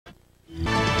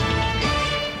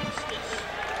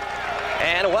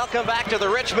And welcome back to the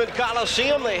Richmond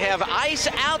Coliseum. They have ice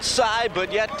outside,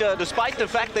 but yet despite the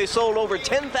fact they sold over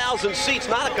 10,000 seats,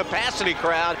 not a capacity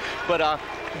crowd, but a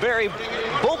very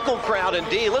vocal crowd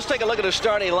indeed. Let's take a look at the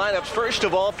starting lineups. First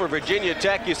of all, for Virginia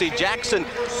Tech, you see Jackson,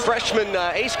 freshman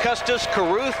Ace Custis,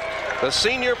 Caruth, the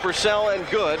senior Purcell, and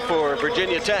Good for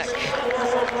Virginia Tech.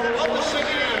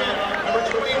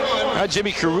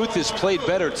 Jimmy Caruth has played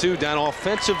better too. Down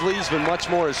offensively, he's been much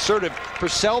more assertive.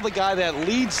 Purcell, the guy that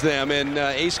leads them, and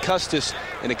Ace Custis,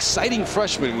 an exciting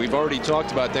freshman. We've already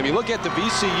talked about them. You look at the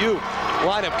VCU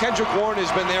lineup. Kendrick Warren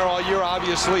has been there all year,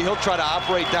 obviously. He'll try to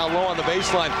operate down low on the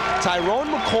baseline. Tyrone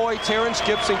McCoy, Terrence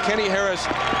Gibson, Kenny Harris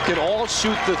can all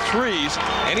shoot the threes.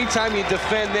 Anytime you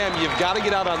defend them, you've got to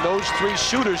get out on those three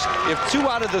shooters. If 2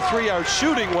 out of the 3 are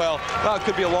shooting well, it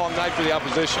could be a long night for the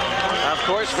opposition. Of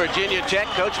course, Virginia Tech,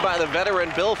 coached by the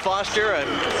veteran Bill Foster, and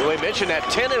we mentioned that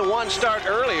 10-1 start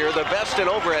earlier, the best in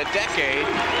over a decade,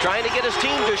 trying to get his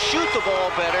team to shoot the ball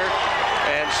better.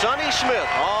 And Sonny Smith,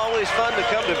 always fun to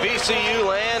come to VCU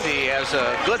land. He has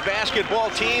a good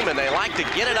basketball team, and they like to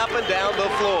get it up and down the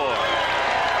floor.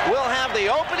 We'll have the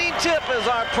opening tip as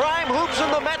our prime hoops in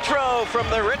the Metro from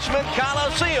the Richmond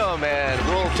Coliseum, and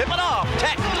we'll tip it off,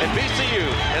 Tech and VCU,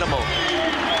 in a moment.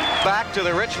 Back to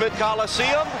the Richmond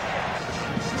Coliseum.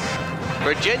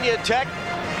 Virginia Tech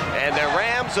and the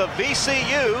Rams of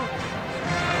VCU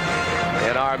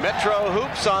in our Metro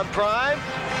hoops on Prime.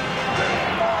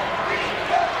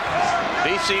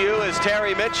 VCU, as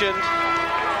Terry mentioned,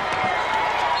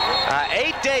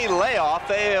 8-day layoff.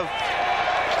 They have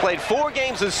played 4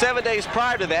 games in 7 days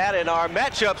prior to that. In our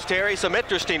matchups, Terry, some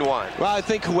interesting ones. Well, I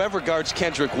think whoever guards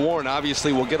Kendrick Warren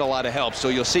obviously will get a lot of help. So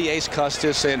you'll see Ace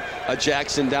Custis and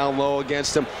Jackson down low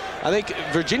against him. I think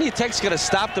Virginia Tech's going to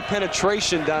stop the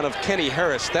penetration down of Kenny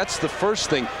Harris. That's the first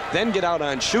thing. Then get out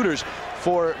on shooters.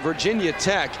 For Virginia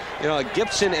Tech, you know,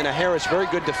 Gibson and Harris, very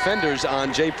good defenders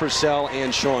on Jay Purcell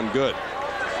and Sean Good.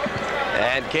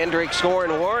 And Kendrick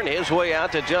scoring Warren his way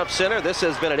out to jump center. This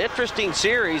has been an interesting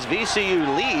series.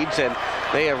 VCU leads, and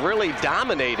they have really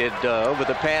dominated over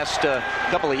the past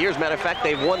couple of years. Matter of fact,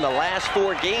 they've won the last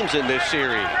 4 games in this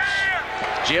series.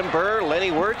 Jim Burr,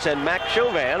 Lenny Wirtz, and Mac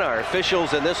Chauvin are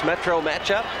officials in this Metro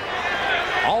matchup.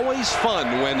 Always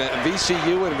fun when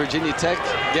VCU and Virginia Tech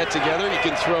get together. You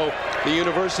can throw the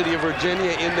University of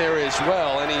Virginia in there as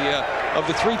well. Any of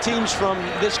the 3 teams from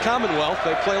this Commonwealth,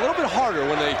 they play a little bit harder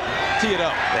when they tee it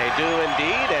up. They do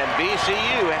indeed, and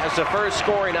VCU has the first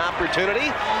scoring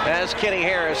opportunity as Kenny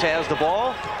Harris has the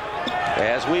ball.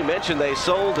 As we mentioned, they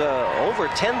sold over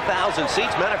 10,000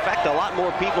 seats. Matter of fact, a lot more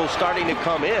people starting to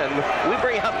come in. We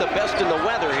bring out the best in the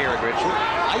weather here at Richmond.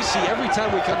 Icy every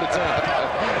time we come to town.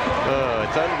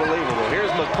 It's unbelievable. Here's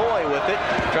McCoy with it,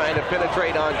 trying to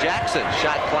penetrate on Jackson.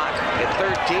 Shot clock at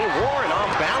 13. Warren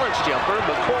off balance jumper.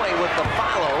 McCoy with the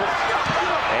follow.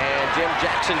 And Jim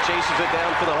Jackson chases it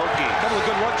down for the Hokies. A couple of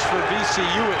good looks for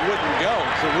VCU. It wouldn't go.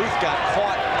 Caruth got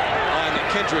caught on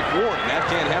Kendrick Warren. That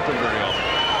can't happen very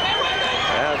often.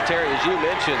 Terry, as you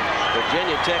mentioned,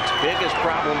 Virginia Tech's biggest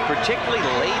problem, particularly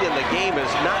late in the game,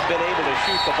 has not been able to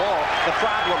shoot the ball. The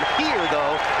problem here,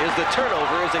 though, is the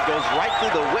turnover as it goes right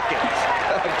through the wickets.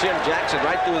 Jim Jackson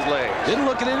right through his legs. Didn't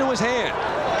look it into his hand.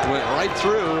 Went right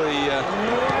through.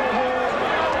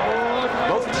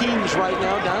 Both teams right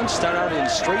now down start out in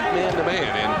straight man-to-man.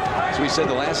 And as we said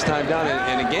the last time down,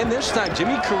 and again this time,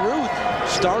 Jimmy Caruth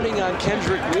starting on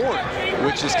Kendrick Warren,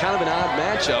 which is kind of an odd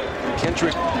matchup.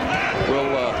 Kendrick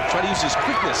will try to use his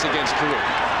quickness against Caruth.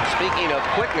 Speaking of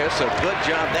quickness, a good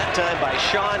job that time by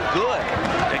Sean Good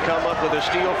to come up with a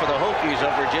steal for the Hokies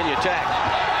of Virginia Tech.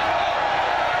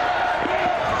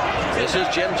 This is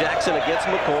Jim Jackson against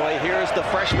McCoy. Here's the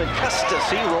freshman Custis.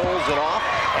 He rolls it off.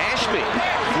 Ashby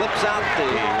flips out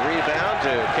the rebound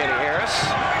to Kenny Harris.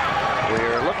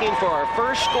 We're looking for our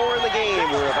first score in the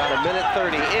game. We're about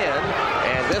 1:30 in,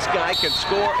 and this guy can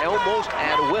score almost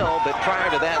at will, but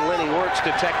prior to that, Lenny Wirtz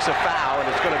detects a foul, and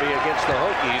it's going to be against the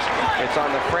Hokies. It's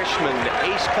on the freshman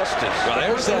Ace Custis. Well,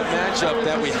 there's that matchup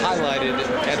that we highlighted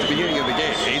at the beginning of the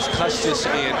game. Ace Custis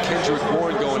and Kendrick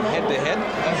Warren going head-to-head.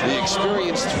 The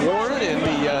experienced Warren and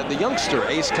the youngster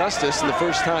Ace Custis, and the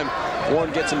first time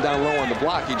Warren gets him down low on the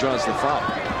block, he draws the foul.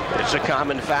 It's a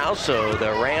common foul, so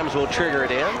the Rams will trigger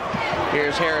it in.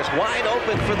 Here's Harris wide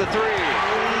open for the 3.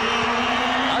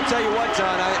 I'll tell you what,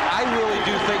 Don, I really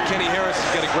do think Kenny Harris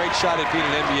has got a great shot at being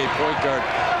an NBA point guard.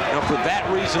 You know, for that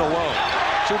reason alone,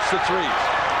 shoots the 3s.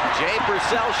 Jay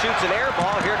Purcell shoots an air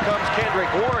ball. Here comes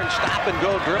Kendrick Warren, stop and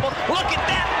go dribble. Look at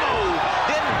that move!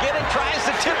 Didn't get it, tries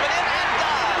to tip it in, and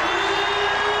does.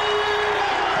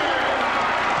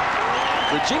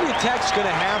 Virginia Tech's going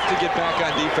to have to get back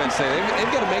on defense.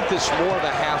 They've got to make this more of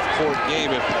a half-court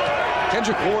game. If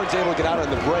Kendrick Warren's able to get out on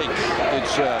the break,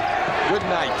 it's good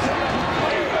night.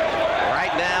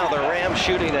 Right now, the Rams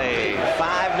shooting a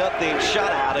 5-0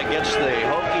 shutout against the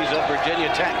Hokies of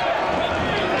Virginia Tech.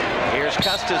 Here's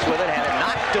Custis with it, had it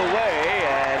knocked away,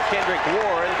 and Kendrick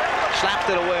Warren slapped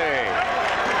it away.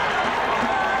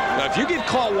 Now, if you get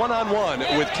caught one-on-one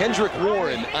with Kendrick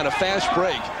Warren on a fast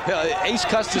break, Ace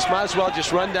Custis might as well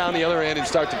just run down the other end and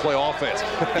start to play offense.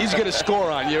 He's going to score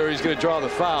on you, or he's going to draw the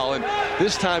foul. And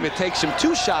this time it takes him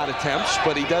 2 shot attempts,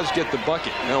 but he does get the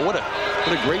bucket. Now, what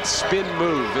a great spin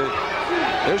move.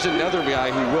 There's another guy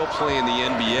who will play in the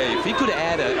NBA. If he could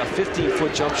add a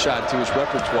 15-foot jump shot to his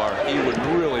repertoire, he would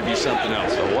really be something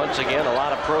else. So once again, a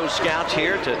lot of pro scouts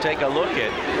here to take a look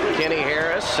at Kenny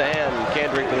Harris and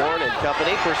Kendrick Warren and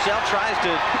company. Purcell tries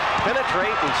to penetrate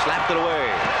and slapped it away.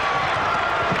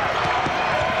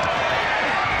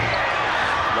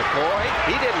 McCoy,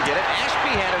 he didn't get it.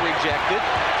 Ashby had it rejected.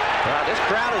 This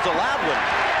crowd is a loud one.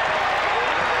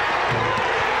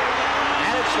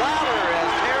 And it's louder as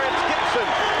Terrence Gibson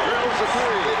drills a 3.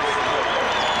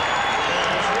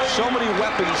 So many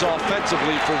weapons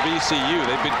offensively for VCU.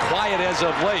 They've been quiet as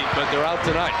of late, but they're out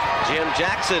tonight. Jim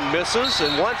Jackson misses,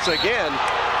 and once again,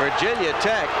 Virginia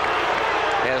Tech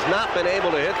has not been able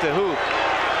to hit the hoop.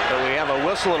 But we have a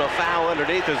whistle and a foul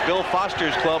underneath as Bill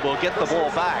Foster's club will get the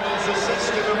ball back.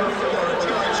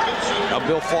 Now,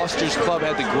 Bill Foster's club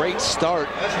had the great start.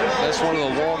 That's one of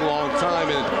the long time.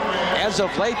 And as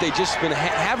of late, they just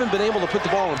haven't been able to put the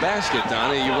ball in the basket,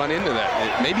 Don. You run into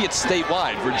that. Maybe it's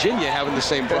statewide. Virginia having the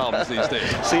same problems these days.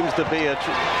 Seems to be a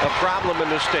problem in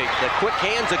the state. The quick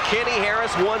hands of Kenny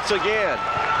Harris once again.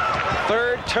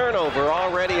 3rd turnover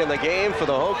already in the game for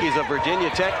the Hokies of Virginia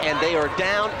Tech, and they are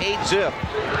down 8-zip.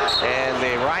 And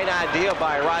the right idea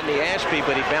by Rodney Ashby,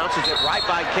 but he bounces it right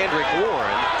by Kendrick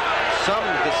Warren. Some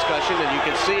discussion, and you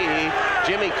can see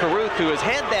Jimmy Carruth, who has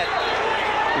had that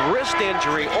wrist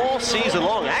injury all season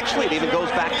long. Actually, it even goes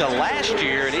back to last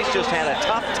year, and he's just had a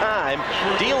tough time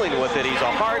dealing with it. He's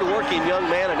a hard-working young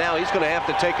man, and now he's going to have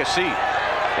to take a seat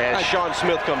as Sean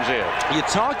Smith comes in. You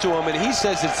talk to him, and he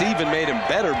says it's even made him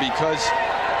better because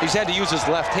he's had to use his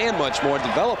left hand much more to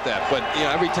develop that. But,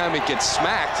 every time it gets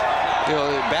smacked,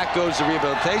 back goes the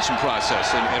rehabilitation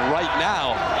process. And right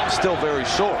now, still very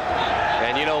sore.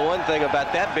 And one thing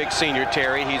about that big senior,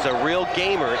 Terry, he's a real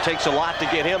gamer. It takes a lot to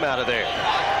get him out of there.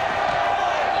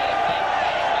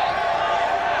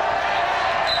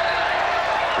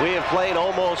 We have played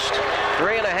almost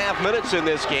 3.5 minutes in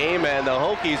this game, and the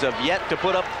Hokies have yet to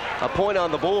put up a point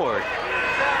on the board.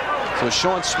 So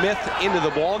Sean Smith into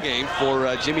the ball game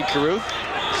for Jimmy Carruth.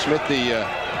 Smith,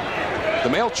 the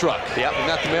mail truck. Yep.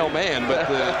 Not the mailman, but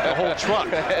the whole truck.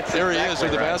 There he is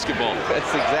with the basketball. That's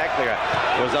exactly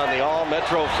right. Was on the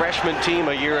all-Metro freshman team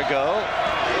a year ago.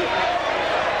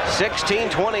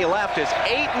 16:20 left. It's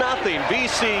 8-0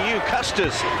 VCU.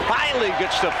 Custis finally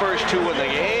gets the first 2 in the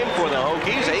game for the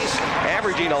Hokies. Ace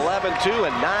averaging 11-2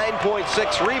 and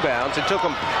 9.6 rebounds. It took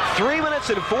him 3 minutes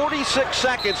and 46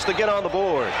 seconds to get on the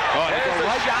board. There's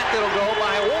a shot that'll go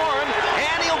by Warren,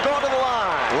 and he'll go to the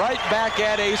line. Right back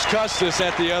at Ace Custis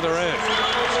at the other end.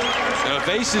 Now, if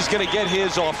Ace is going to get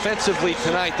his offensively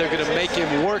tonight, they're going to make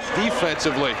him work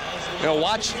defensively.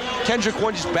 Watch Kendrick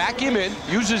Warren just back him in,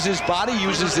 uses his body,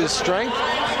 uses his strength,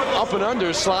 up and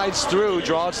under, slides through,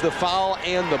 draws the foul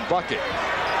and the bucket.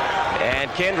 And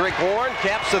Kendrick Warren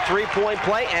caps the 3-point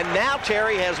play, and now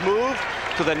Terry has moved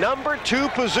to the number 2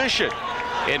 position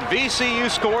in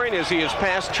VCU scoring as he has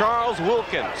passed Charles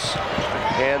Wilkins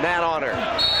in that honor.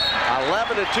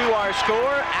 11-2 our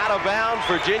score. Out of bounds.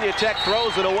 Virginia Tech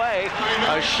throws it away.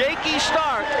 A shaky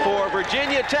start for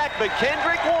Virginia Tech, but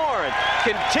Kendrick Warren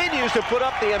continues to put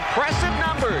up the impressive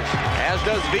numbers, as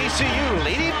does VCU,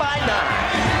 leading by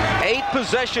 9. 8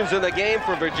 possessions in the game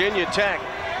for Virginia Tech.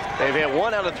 They've had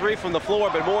 1 out of 3 from the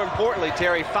floor, but more importantly,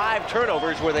 Terry, 5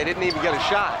 turnovers where they didn't even get a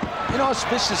shot.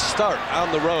 Auspicious start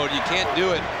on the road. You can't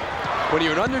do it when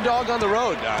you're an underdog on the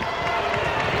road, Don.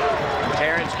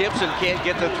 Terrence Gibson can't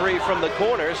get the 3 from the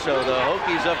corner, so the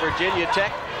Hokies of Virginia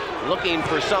Tech looking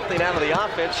for something out of the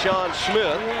offense. Sean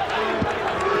Smith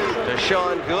to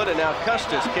Sean Good, and now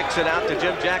Custis kicks it out to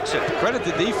Jim Jackson. Credit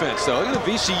the defense, though. Look at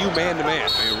the VCU man-to-man.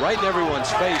 Right in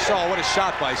everyone's face. Oh, what a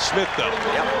shot by Smith, though.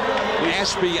 Yep.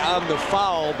 Ashby on the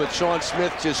foul, but Sean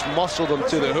Smith just muscled him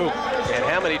to the hoop. And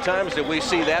how many times did we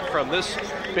see that from this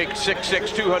big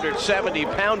 6'6",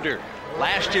 270-pounder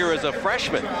last year as a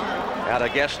freshman out of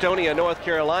Gastonia, North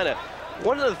Carolina?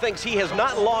 One of the things, he has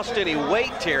not lost any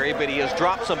weight, Terry, but he has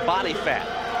dropped some body fat.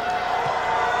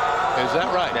 Is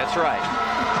that right? That's right.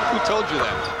 Who told you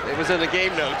that? It was in the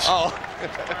game notes. Oh.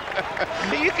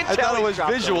 You can I tell thought it was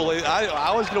visual.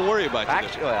 I was going to worry about you.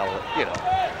 Actually, well, you know,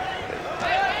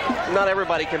 not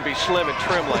everybody can be slim and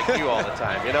trim like you all the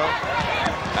time, you know?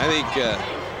 I think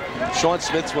Sean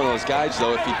Smith's one of those guys,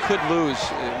 though, if he could lose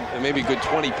maybe a good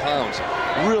 20 pounds,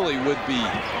 really would be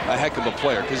a heck of a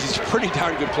player, because he's a pretty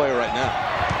darn good player right now.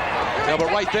 No,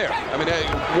 but right there, I mean,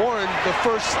 Warren, the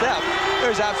first step,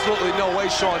 there's absolutely no way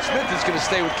Sean Smith is going to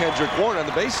stay with Kendrick Warren on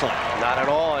the baseline. Not at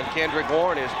all, and Kendrick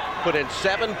Warren has put in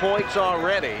 7 points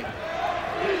already.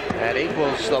 That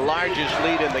equals the largest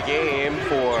lead in the game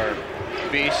for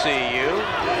VCU.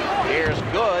 Here's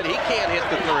good. He can't hit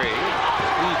the 3.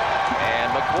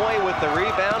 And McCoy with the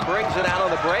rebound brings it out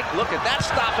on the break. Look at that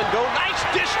stop and go. Nice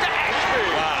dish to Ashby.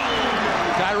 Wow.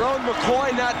 Tyrone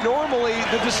McCoy, not normally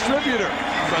the distributor.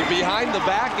 From behind the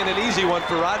back, and an easy one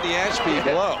for Rodney Ashby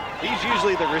below. He's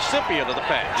usually the recipient of the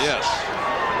pass. Yes.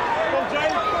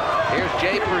 Here's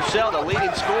Jay Purcell, the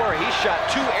leading scorer. He shot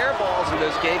 2 air balls in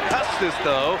this game. Custis,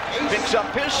 though, picks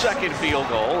up his second field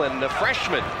goal, and the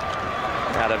freshman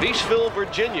out of Eastville,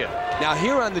 Virginia. Now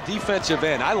here on the defensive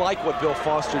end, I like what Bill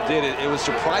Foster did. It was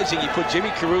surprising he put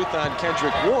Jimmy Carruth on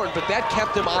Kendrick Warren, but that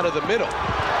kept him out of the middle.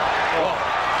 Oh,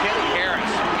 Kenny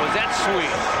Harris, was that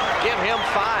sweet? Give him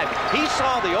 5. He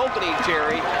saw the opening,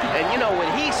 Terry, and you know, when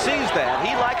he sees that,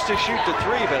 he likes to shoot the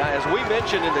 3, but as we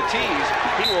mentioned in the tease,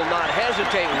 he will not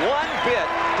hesitate one bit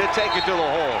to take it to the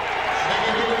hole.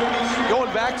 Going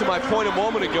back to my point a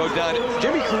moment ago, Don,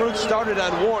 Jimmy Carruth started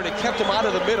on Warren and kept him out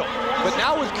of the middle. But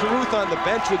now with Carruth on the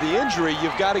bench with the injury,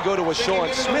 you've got to go to a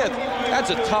Sean Smith.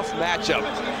 That's a tough matchup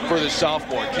for the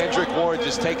sophomore. Kendrick Warren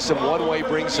just takes him one way,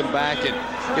 brings him back, and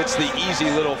gets the easy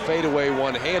little fadeaway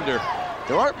one-hander.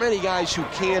 There aren't many guys who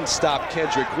can stop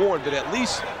Kendrick Warren, but at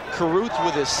least Carruth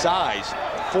with his size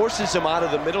forces him out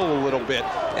of the middle a little bit.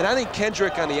 And I think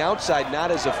Kendrick on the outside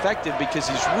not as effective because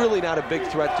he's really not a big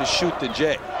threat to shoot the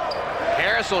J.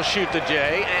 Harris will shoot the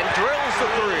J and drills the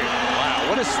 3. Wow,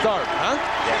 what a start, huh?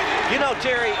 Yeah. You know,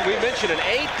 Terry, we mentioned an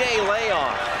 8-day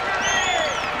layoff.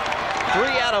 3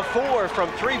 out of 4 from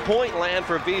three-point land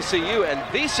for VCU, and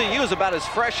VCU is about as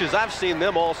fresh as I've seen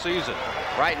them all season.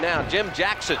 Right now, Jim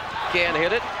Jackson can't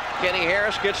hit it. Kenny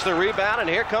Harris gets the rebound, and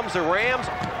here comes the Rams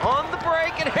on the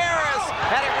break, and Harris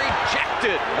had it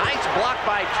rejected. Nice block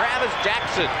by Travis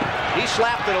Jackson. He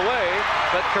slapped it away,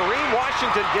 but Kareem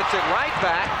Washington gets it right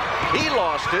back. He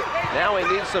lost it. Now he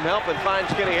needs some help and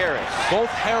finds Kenny Harris.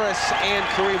 Both Harris and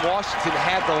Kareem Washington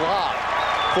had the lob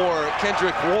for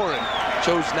Kendrick Warren.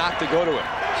 Chose not to go to it.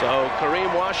 So Kareem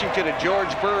Washington and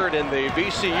George Bird in the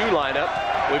VCU lineup.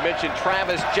 We mentioned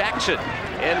Travis Jackson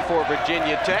in for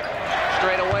Virginia Tech.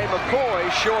 Straight away,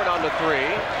 McCoy short on the 3.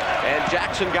 And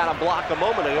Jackson got a block a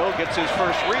moment ago, gets his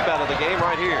first rebound of the game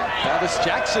right here. Travis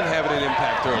Jackson having an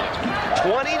impact early.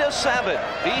 20-7,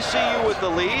 VCU with the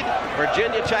lead.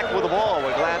 Virginia Tech with the ball.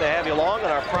 We're glad to have you along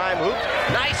on our Prime Hoops.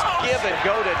 Nice give and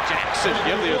go to Jackson.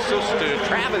 Give the assist to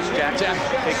Travis Jackson.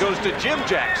 It goes to Jim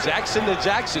Jackson. Jackson to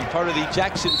Jackson, part of the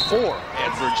Jackson 4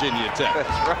 at Virginia Tech.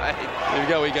 That's right. There you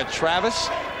go. We got Travis,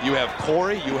 you have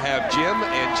Corey, you have Jim,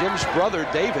 and Jim's brother,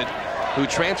 David, who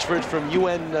transferred from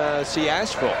UNC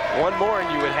Asheville. One more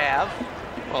and you would have?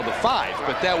 Well, the 5,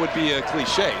 but that would be a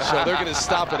cliche, so they're going to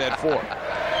stop it at 4.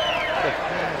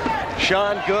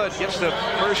 Sean Good gets the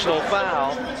personal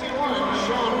foul.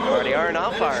 Marty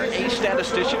Arnoff, our ace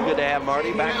statistician. Good to have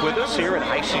Marty back with us here in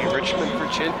icy Richmond,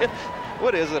 Virginia.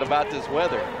 What is it about this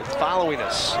weather? It's following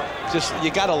us. Just,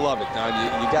 you got to love it, Don.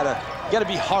 You gotta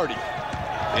be hardy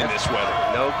in this weather.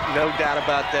 No doubt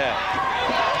about that.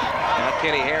 Now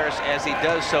Kenny Harris, as he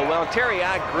does so well. Terry,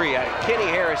 I agree. Kenny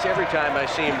Harris, every time I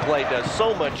see him play, does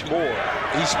so much more.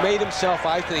 He's made himself,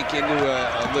 I think, into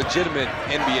a legitimate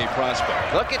NBA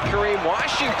prospect. Look at Kareem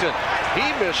Washington. He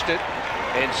missed it.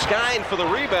 And skying for the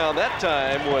rebound that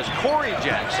time was Corey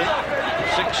Jackson,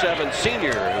 6'7"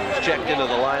 senior, who's checked into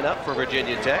the lineup for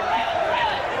Virginia Tech.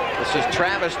 This is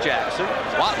Travis Jackson.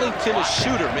 Watlington is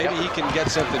shooter. Maybe he can get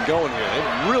something going here.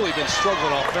 They've really been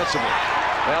struggling offensively.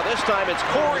 Well, this time it's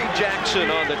Corey Jackson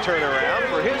on the turnaround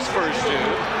for his first 2.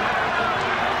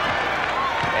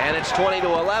 And it's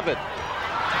 20-11.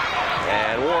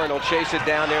 And Warren will chase it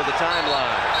down near the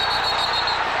timeline.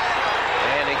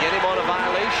 And they get him on a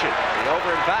violation. And over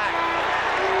and back,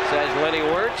 says Lenny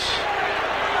Wirtz.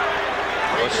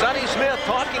 Well, Sonny Smith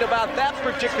talking about that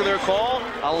particular call.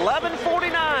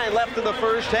 11:49 left in the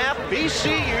first half.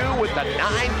 VCU with the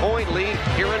 9-point lead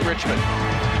here in Richmond.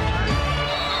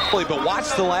 But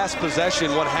watch the last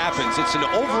possession, what happens. It's an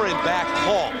over and back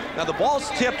call. Now the ball's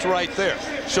tipped right there,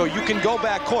 so you can go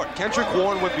back court. Kendrick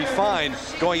Warren would be fine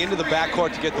going into the back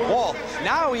court to get the ball.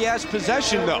 Now he has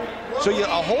possession though. So a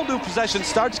whole new possession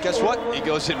starts. Guess what? He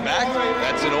goes in back.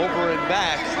 That's an over and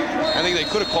back. I think they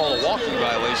could have called a walking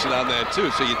violation on that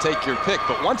too, so you take your pick.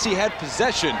 But once he had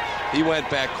possession, he went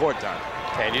back court, Don.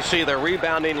 And you see the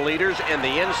rebounding leaders in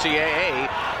the NCAA.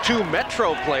 2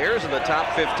 Metro players in the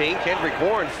top 15. Kendrick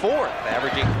Warren 4th,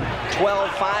 averaging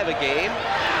 12.5 a game.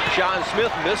 Sean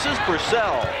Smith misses.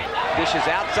 Purcell dishes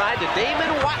outside to Damon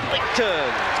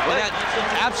Watlington. And that's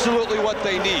absolutely what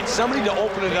they need. Somebody to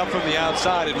open it up from the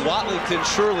outside, and Watlington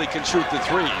surely can shoot the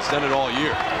 3. He's done it all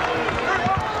year.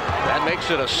 That makes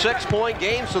it a 6-point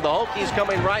game, so the Hokies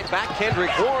coming right back.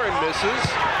 Kendrick Warren misses.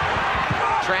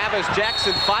 Travis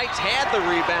Jackson fights, had the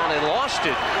rebound and lost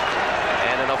it.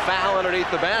 And a foul underneath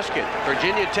the basket.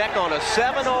 Virginia Tech on a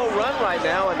 7-0 run right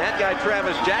now, and that guy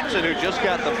Travis Jackson, who just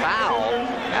got the foul,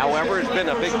 however, has been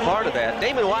a big part of that.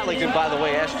 Damon Watlington, by the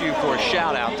way, asked you for a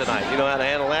shout out tonight. You know how to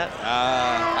handle that?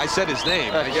 I said his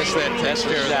name. I guess that takes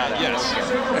care of that. Yes.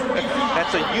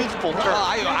 That's a youthful term.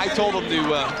 I told him to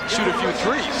shoot a few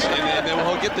threes, and then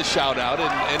he'll get the shout out,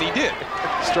 and he did,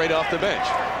 straight off the bench.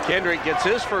 Kendrick gets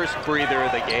his first breather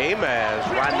of the game as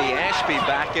Rodney Ashby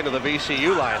back into the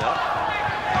VCU lineup.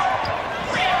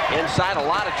 Inside a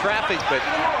lot of traffic, but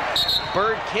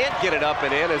Bird can't get it up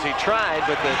and in as he tried,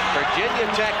 but the Virginia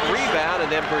Tech rebound,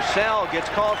 and then Purcell gets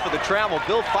called for the travel.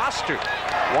 Bill Foster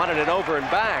wanted it over and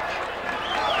back.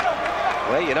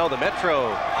 Well, you know, the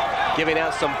Metro giving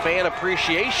out some fan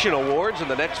appreciation awards in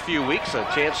the next few weeks, a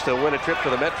chance to win a trip to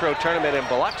the Metro tournament in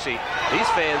Biloxi. These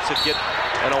fans should get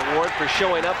an award for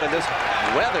showing up in this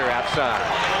weather outside.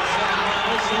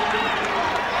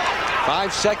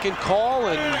 5-second call,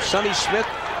 and Sonny Smith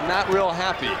not real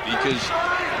happy because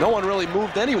no one really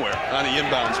moved anywhere on the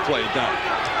inbounds play down.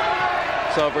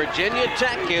 So Virginia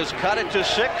Tech is cut it to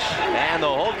 6, and the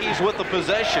Hokies with the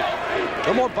possession. A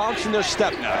little more bounce in their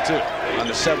step now, too, on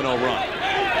the 7-0 run.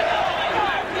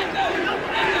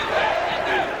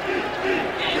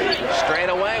 Straight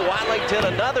away, Watlington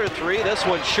another 3. This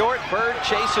one short. Bird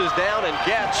chases down and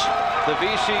gets the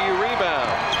VCU rebound.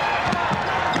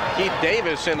 Keith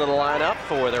Davis into the lineup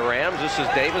for the Rams. This is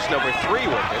Davis, number 3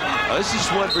 with it. This is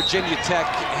when Virginia Tech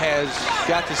has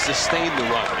got to sustain the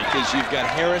run because you've got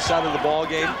Harris out of the ball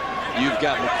game, you've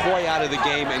got McCoy out of the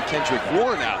game, and Kendrick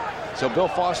Warren out. So Bill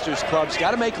Foster's club's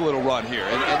got to make a little run here,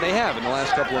 and they have in the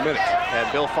last couple of minutes.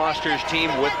 And Bill Foster's team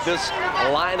with this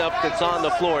lineup that's on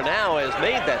the floor now has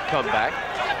made that comeback.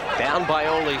 Down by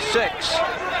only 6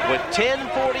 with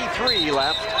 10:43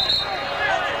 left.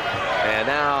 And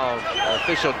now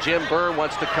official Jim Burr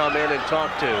wants to come in and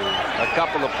talk to a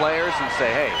couple of players and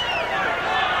say, hey,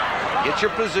 get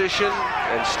your position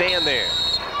and stand there.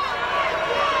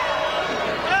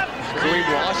 Kareem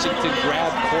Washington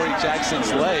grabbed Corey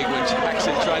Jackson's leg when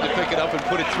Jackson tried to pick it up and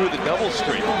put it through the double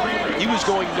screen. He was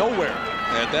going nowhere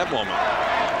at that moment.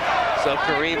 So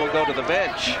Kareem will go to the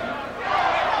bench.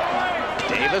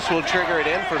 Davis will trigger it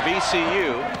in for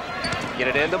VCU. Get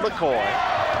it into McCoy.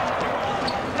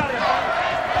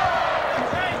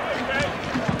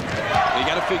 You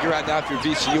got to figure out now if you're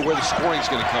VCU where the scoring's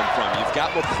going to come from. You've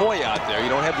got McCoy out there. You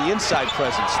don't have the inside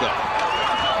presence though.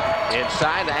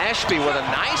 Inside to Ashby with a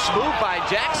nice move by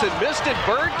Jackson. Missed it.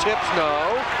 Bird tips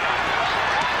no.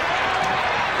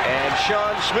 And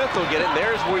Sean Smith will get it. And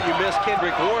there's where you miss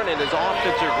Kendrick Warren and his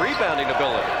offensive rebounding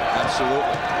ability.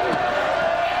 Absolutely.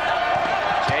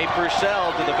 Jay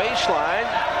Purcell to the baseline.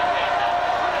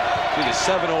 Did a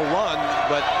 7-0 run,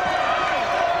 but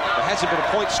there hasn't been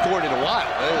a point scored in a while.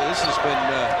 This has been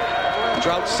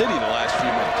drought city the last few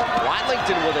minutes.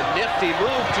 Watlington with a nifty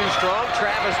move. Too strong.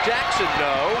 Travis Jackson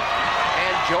no.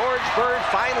 And George Bird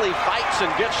finally fights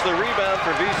and gets the rebound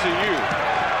for VCU.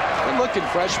 Good-looking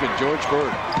freshman, George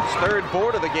Bird. His 3rd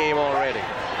board of the game already.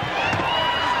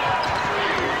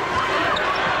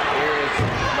 Here's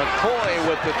McCoy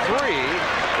with the 3.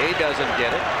 He doesn't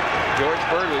get it. George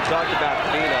Bird, we talked about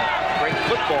being a great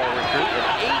football recruit, an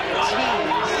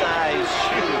 18-size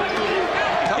shoe.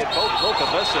 Get both of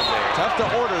us in there. Tough to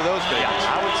order those days.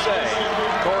 Yeah, I would say.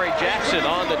 Corey Jackson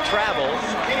on the travel.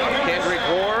 Kendrick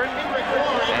Warren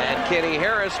and Kenny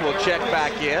Harris will check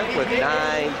back in with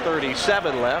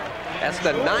 9:37 left. That's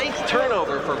the 9th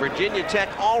turnover for Virginia Tech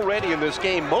already in this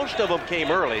game. Most of them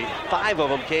came early. 5 of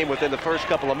them came within the first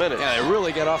couple of minutes. Yeah, they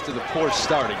really got off to the poor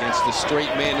start against the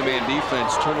straight man-to-man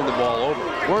defense, turning the ball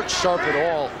over. Weren't sharp at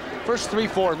all first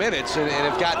 3-4 minutes and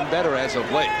have gotten better as of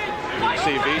late. You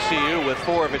see VCU with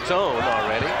 4 of its own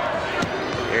already.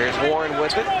 Here's Warren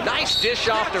with it. Nice dish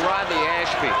off to Rodney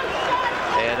Ashby.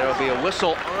 And there'll be a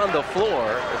whistle on the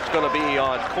floor. It's going to be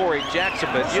on Corey Jackson.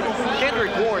 But you know,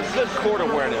 Kendrick Warren, good court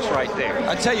awareness right there.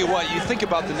 I tell you what, you think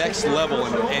about the next level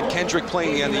and Kendrick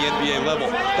playing on the NBA level.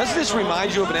 Doesn't this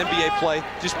remind you of an NBA play?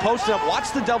 Just posting up,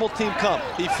 watch the double team come.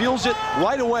 He feels it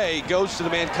right away, goes to the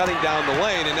man cutting down the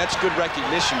lane, and that's good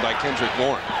recognition by Kendrick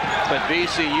Warren. But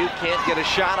VCU can't get a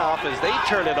shot off as they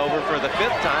turn it over for the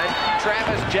 5th time.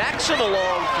 Travis Jackson a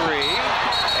long three.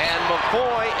 And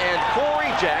McCoy and Corey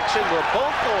Jackson were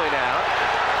both going out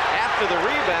after the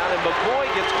rebound, and McCoy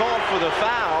gets called for the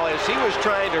foul as he was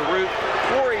trying to root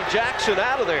Corey Jackson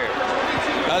out of there.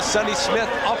 Sonny Smith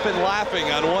up and laughing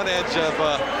on one edge of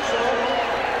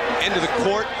end of the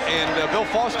court, and Bill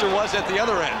Foster was at the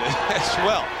other end as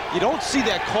well. You don't see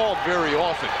that called very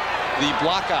often, the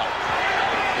block out.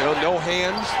 You know, no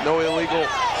hands, no illegal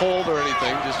hold or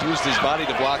anything, just used his body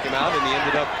to block him out, and he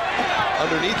ended up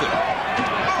underneath it.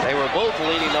 They were both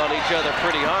leaning on each other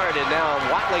pretty hard, and now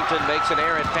Watlington makes an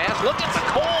errant pass. Look at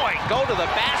McCoy go to the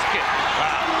basket.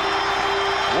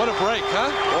 Wow. What a break, huh?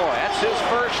 Boy, that's his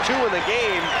first 2 in the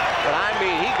game, but I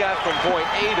mean, he got from point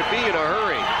A to B in a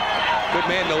hurry. Good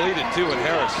man to lead it, too, in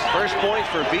Harris. First points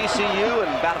for VCU in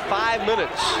about 5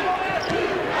 minutes.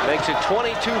 Makes it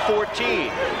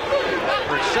 22-14.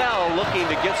 Purcell looking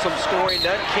to get some scoring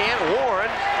done. Can't. Warren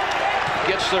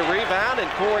gets the rebound, and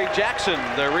Corey Jackson,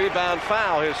 the rebound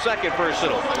foul, his second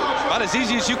personal. About as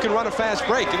easy as you can run a fast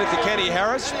break. Get it to Kenny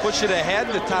Harris, push it ahead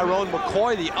to Tyrone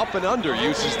McCoy. The up and under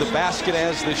uses the basket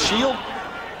as the shield.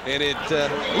 And it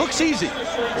looks easy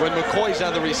when McCoy's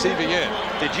on the receiving end.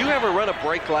 Did you ever run a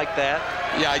break like that?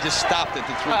 Yeah, I just stopped at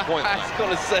the three-point line. I was going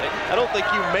to say, I don't think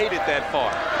you made it that far.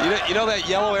 You know that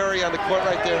yellow area on the court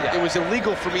right there? Yeah. It was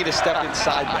illegal for me to step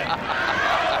inside that.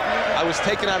 I was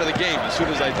taken out of the game as soon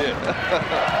as I did.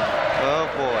 Oh,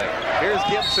 boy. Here's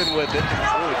Gibson with it.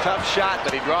 Ooh, tough shot,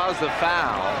 but he draws the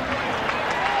foul.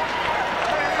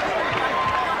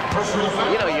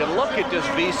 You know, you look at this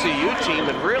VCU team,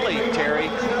 and really, Terry,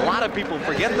 a lot of people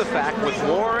forget the fact with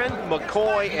Warren,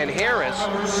 McCoy, and Harris,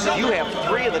 you have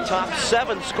 3 of the top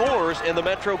 7 scorers in the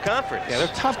Metro Conference. Yeah,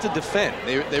 they're tough to defend.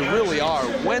 They really are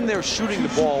when they're shooting the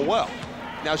ball well.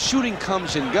 Now, shooting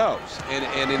comes and goes, and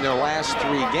in their last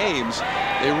 3 games,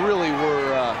 they really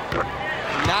were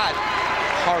not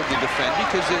hard to defend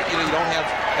because you don't have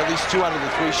at least 2 out of the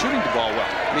 3 shooting the ball well.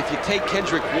 And if you take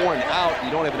Kendrick Warren out, you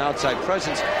don't have an outside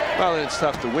presence, well, then it's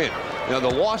tough to win. You know,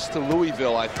 the loss to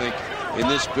Louisville, I think, in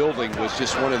this building was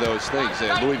just one of those things.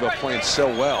 Louisville playing so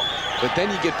well. But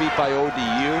then you get beat by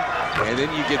ODU, and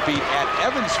then you get beat at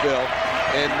Evansville,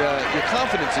 and your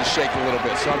confidence is shaking a little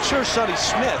bit. So I'm sure Sonny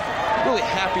Smith really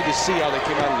happy to see how they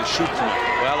came out of the shoot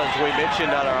tonight. Well, as we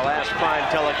mentioned on our last prime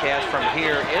telecast from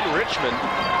here in Richmond,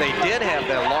 they did have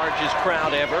the largest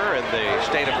crowd ever in the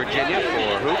state of Virginia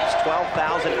for hoops,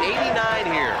 12,089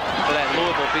 here for that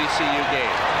Louisville VCU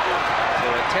game. So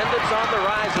attendance on the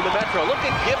rise in the Metro. Look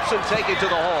at Gibson take it to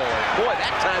the hole. And boy,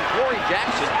 that time Corey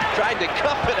Jackson tried to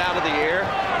cup it out of the air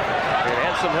and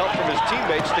had some help from his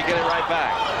teammates to get it right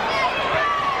back.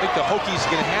 I think the Hokies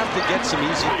are going to have to get some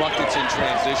easy buckets in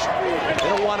transition. They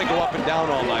don't want to go up and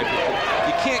down all night.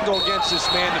 You can't go against this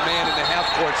man-to-man in the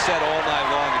half-court set all night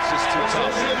long. It's just too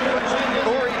tough.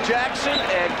 Corey Jackson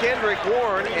and Kendrick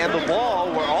Warren and the ball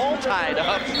were all tied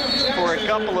up for a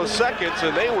couple of seconds,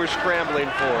 and they were scrambling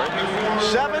for it.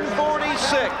 7:46,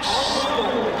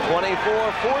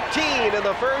 24-14 in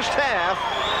the first half.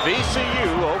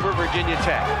 VCU over Virginia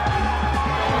Tech.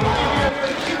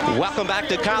 Welcome back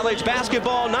to college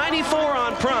basketball. 94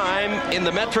 on Prime in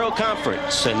the Metro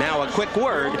Conference. And now a quick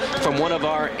word from one of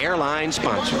our airline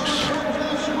sponsors.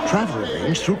 Travel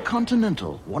arrange through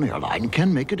Continental. One airline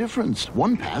can make a difference.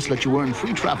 One pass lets you earn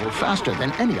free travel faster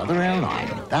than any other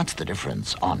airline. That's the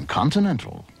difference on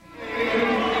Continental.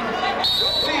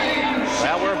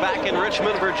 Well, we're back in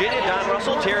Richmond, Virginia. Don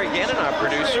Russell, Terry Gannon, our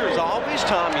producer, as always,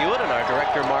 Tom Hewitt, and our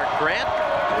director, Mark Grant.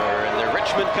 We're in the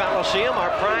Richmond Coliseum, our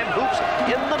prime hoops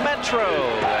in the Metro,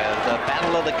 and the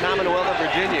Battle of the Commonwealth of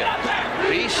Virginia.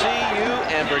 VCU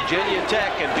and Virginia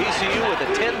Tech, and VCU with a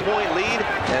 10-point lead,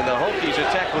 and the Hokies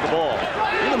attack with the ball.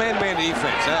 In the man-to-man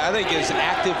defense, I think as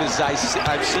active as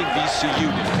I've seen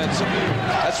VCU defensively.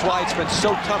 That's why it's been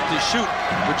so tough to shoot.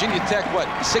 Virginia Tech, what,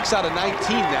 6 out of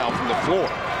 19 now from the floor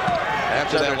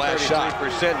after that last shot.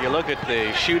 You look at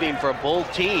the shooting for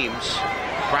both teams.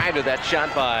 Prior to that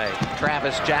shot by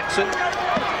Travis Jackson.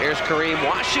 Here's Kareem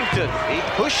Washington. He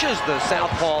pushes the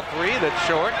southpaw 3 that's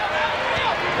short.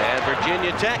 And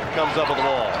Virginia Tech comes up with the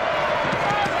ball.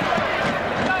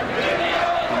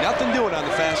 Nothing doing on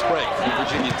the fast break for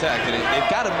Virginia Tech. And they've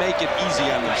got to make it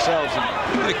easy on themselves and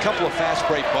get a couple of fast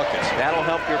break buckets. That'll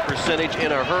help your percentage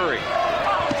in a hurry.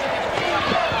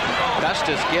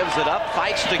 Custis gives it up,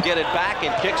 fights to get it back,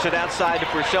 and kicks it outside to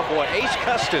Purcell. Boy, Ace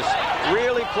Custis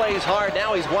really plays hard.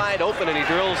 Now he's wide open, and he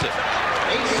drills it.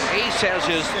 Ace has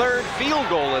his 3rd field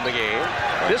goal in the game.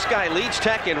 This guy leads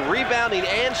Tech in rebounding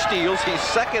and steals. He's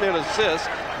 2nd in assists,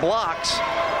 blocks,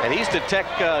 and he's the Tech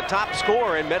top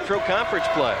scorer in Metro Conference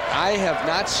play. I have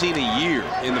not seen a year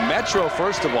in the Metro,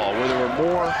 first of all, where there were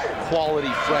more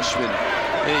quality freshmen.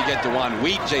 Then you get DeJuan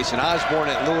Wheat, Jason Osborne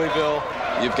at Louisville.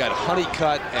 You've got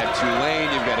Honeycutt at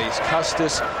Tulane. You've got Ace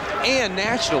Custis. And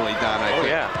nationally, Don, I think.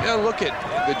 You know, look at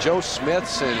the Joe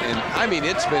Smiths, and I mean,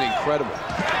 it's been incredible.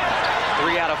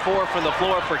 3 out of 4 from the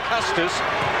floor for Custis.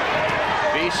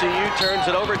 VCU turns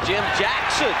it over. Jim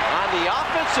Jackson on the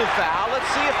offensive foul. Let's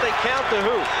see if they count the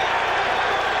hoop.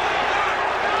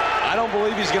 I don't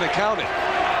believe he's going to count it.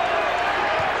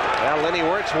 Well, Lenny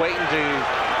Wirtz waiting to...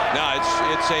 No,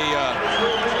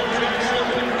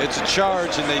 it's a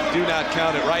charge, and they do not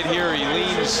count it. Right here, he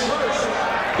leans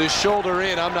the shoulder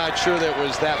in. I'm not sure there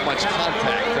was that much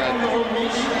contact on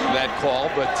that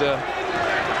call, but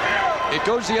it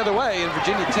goes the other way, and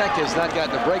Virginia Tech has not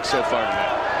gotten a break so far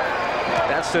tonight.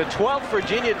 That's the 12th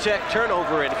Virginia Tech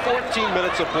turnover in 14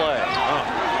 minutes of play.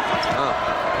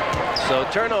 So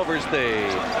turnovers the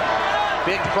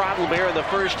big problem here in the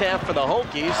first half for the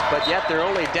Hokies, but yet they're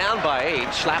only down by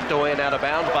 8. Slapped away and out of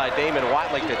bounds by Damon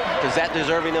Watley. Is that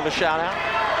deserving of a shout-out?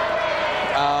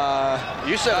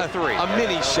 You said a 3. A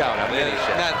mini shout-out.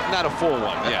 Not a full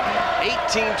one. Yeah.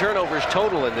 18 turnovers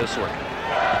total in this one.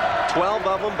 12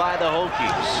 of them by the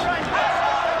Hokies.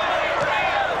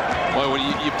 Boy, when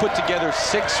you put together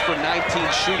 6 for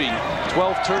 19 shooting,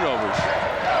 12 turnovers,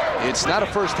 it's not a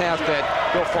first half that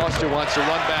Bill Foster wants to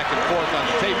run back and forth on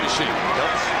the tape machine.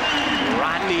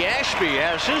 Rodney Ashby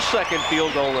has his 2nd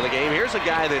field goal in the game. Here's a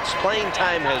guy that's playing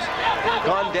time has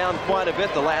gone down quite a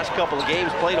bit the last couple of games,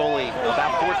 played only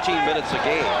about 14 minutes a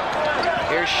game.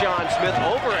 Here's Sean Smith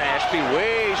over Ashby,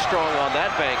 way strong on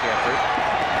that bank effort.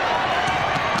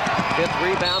 5th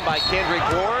rebound by Kendrick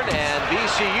Warren, and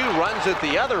VCU runs at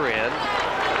the other end.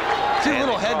 See a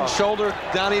little head and shoulder,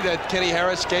 Donnie, that Kenny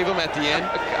Harris gave him at the end.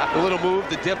 The little move,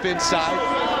 the dip inside.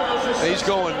 And he's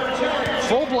going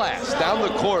full blast down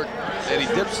the court, and he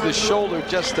dips the shoulder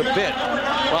just a bit.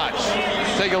 Watch.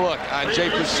 Take a look on Jay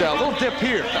Purcell. A little dip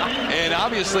here. And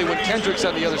obviously, when Kendrick's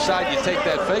on the other side, you take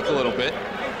that fake a little bit.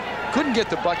 Couldn't get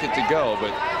the bucket to go,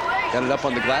 but got it up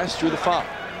on the glass, drew the foul.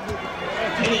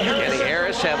 Kenny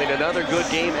Harris having another good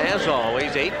game as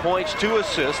always. 8 points, 2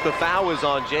 assists. The foul was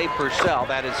on Jay Purcell.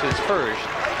 That is his first.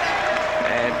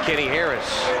 And Kenny Harris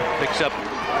picks up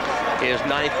his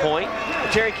 9th point.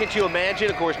 Terry, can't you imagine?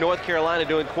 Of course, North Carolina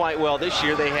doing quite well this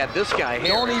year. They had this guy Harris.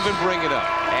 Don't even bring it up.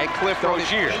 And Cliff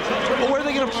Rozier. Well, where are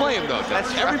they going to play him, though?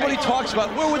 That's everybody talks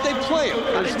about where would they play him.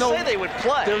 I didn't say they would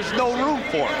play. There's no room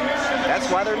for him. That's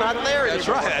why they're not there anymore. That's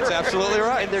right. That's absolutely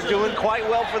right. And they're doing quite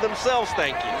well for themselves,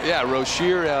 thank you. Yeah,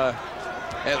 Rozier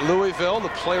at Louisville, the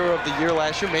player of the year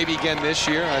last year, maybe again this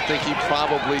year. I think he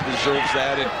probably deserves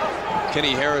that. And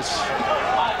Kenny Harris,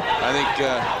 I think,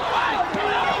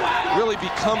 really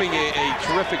becoming a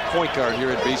terrific point guard here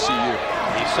at VCU.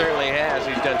 He certainly has.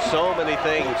 He's done so many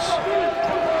things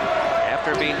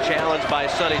after being challenged by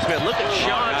Sonny Smith. Look at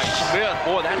Sean Smith.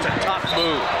 Boy, that's a tough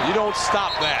move. You don't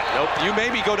stop that. Nope. You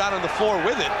maybe go down on the floor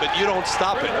with it, but you don't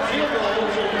stop it.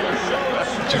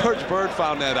 George Bird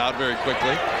found that out very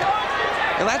quickly.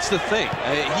 And that's the thing.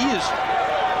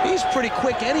 He's pretty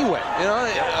quick anyway. You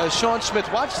know, Sean Smith,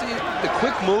 watch the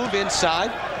quick move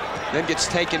inside, then gets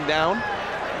taken down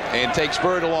and takes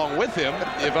Bird along with him.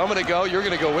 If I'm going to go, you're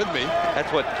going to go with me.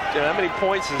 That's what, how many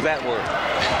points is that worth?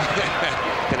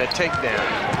 And a takedown.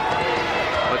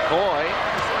 McCoy.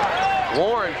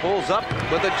 Warren pulls up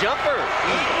with a jumper.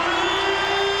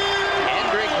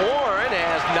 Kendrick Warren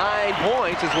has 9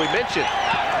 points, as we mentioned.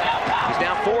 He's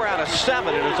now 4 out of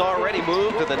 7 and has already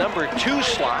moved to the #2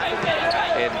 slot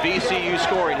in VCU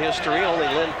scoring history. Only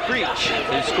Lynn Creech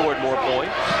has scored more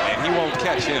points. And he won't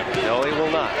catch him. No, he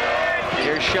will not.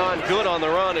 Here's Sean Good on the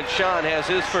run, and Sean has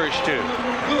his first 2.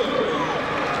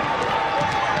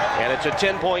 And it's a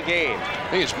 10-point game. I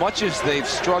think as much as they've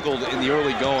struggled in the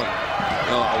early going,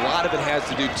 a lot of it has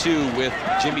to do, too, with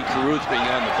Jimmy Carruth being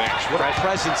on the bench. What a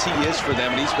presence he is for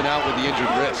them, and he's been out with the injured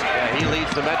wrist. Yeah, he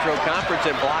leads the Metro Conference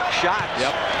in blocked shots.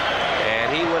 Yep. And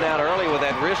he went out early with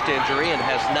that wrist injury and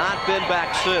has not been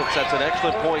back since. That's an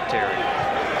excellent point, Terry.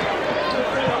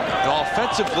 Now,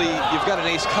 offensively, you've got an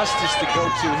Ace Custis to go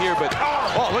to here, but,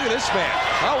 oh, look at this man.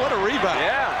 Oh, what a rebound.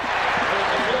 Yeah.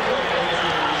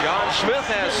 John Smith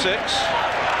has 6.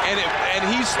 And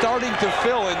he's starting to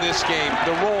fill in this game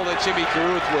the role that Jimmy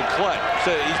Carruth will play.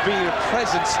 So he's being a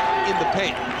presence in the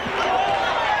paint.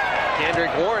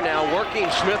 Kendrick Warren now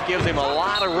working. Smith gives him a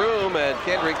lot of room, and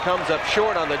Kendrick comes up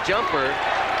short on the jumper.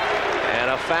 And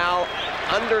a foul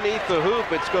underneath the hoop.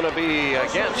 It's going to be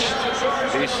against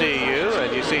VCU.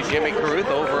 And you see Jimmy Carruth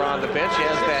over on the bench. He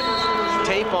has that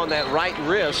tape on that right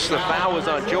wrist. The foul was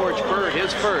on George Bird,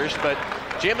 his first. But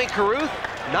Jimmy Carruth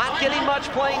not getting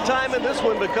much playing time in this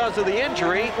one because of the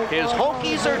injury. His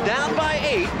Hokies are down by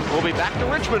 8. We'll be back to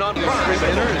Richmond on Fox. Is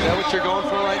that what you're going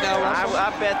for right now, Russell?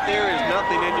 I bet there is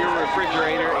nothing in your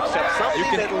refrigerator except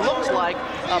something that looks like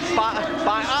a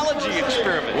biology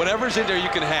experiment. Whatever's in there you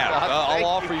can have. I'll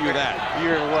offer you that.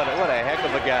 You're what a heck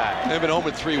of a guy. I've been home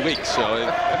in 3 weeks, so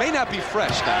it may not be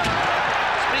fresh now.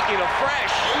 Speaking of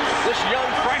fresh, this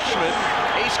young freshman,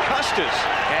 Ace Custis,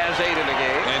 has 8 in the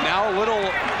game. And now a little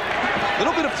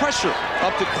bit of pressure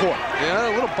up the court.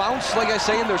 Yeah, a little bounce, like I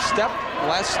say, in their step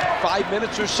last 5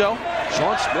 minutes or so.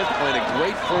 Sean Smith playing a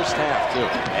great first half, too.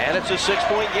 And it's a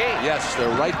 6-point game. Yes,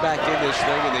 they're right back in this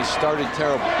thing, and they started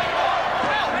terrible.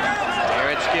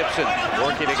 Terrence Gibson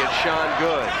working against Sean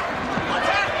Good.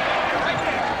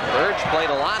 Birch played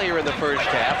a lot here in the first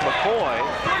half. McCoy,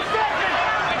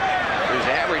 who's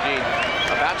averaging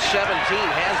about 17,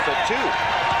 has the 2.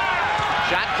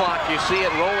 Shot clock, you see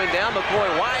it rolling down. McCoy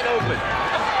wide open.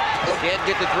 Can't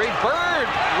get the 3. Bird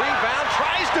rebound,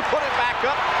 tries to put it back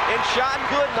up, and Sean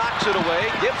Good knocks it away.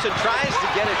 Gibson tries to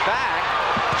get it back.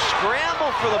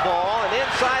 Scramble for the ball, and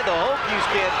inside the Hokies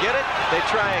can't get it. They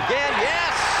try again.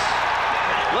 Yes!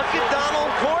 Look at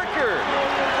Donald Corker.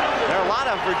 There are a lot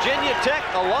of Virginia Tech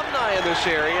alumni in this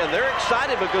area, and they're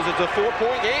excited because it's a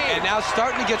 4-point game. And now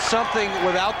starting to get something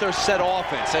without their set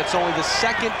offense. That's only the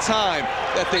second time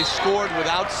that they scored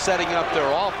without setting up their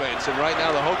offense. And right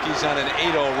now the Hokies on an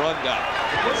 8-0 rundown.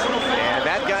 And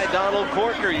that guy, Donald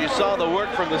Corker, you saw the work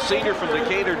from the senior from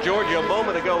Decatur, Georgia, a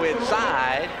moment ago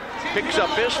inside. Picks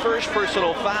up his first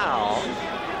personal foul.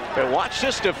 But watch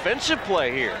this defensive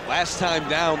play here. Last time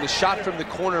down, the shot from the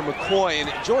corner, McCoy, and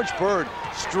George Bird,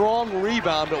 strong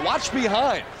rebound, but watch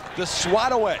behind. The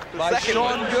swat away by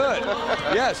Sean Good.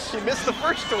 Yes. He missed the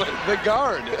first one. The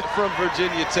guard from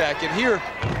Virginia Tech. And here,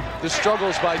 the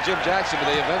struggles by Jim Jackson, but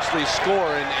they eventually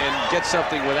score and get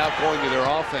something without going to their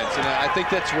offense. And I think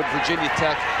that's what Virginia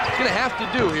Tech is going to have to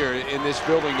do here in this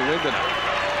building to win tonight.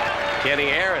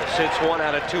 Kenny Harris hits 1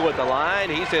 out of 2 at the line.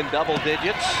 He's in double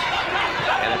digits.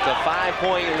 And it's a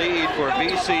 5-point lead for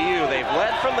VCU. They've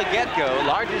led from the get-go.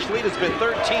 Largest lead has been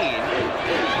 13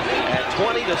 at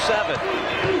 20-7.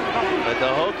 But the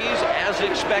Hokies, as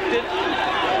expected,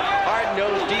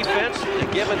 hard-nosed defense, the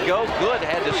give and go. Good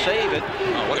had to save it.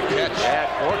 Oh, what a catch. Yeah,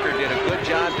 Corker did a good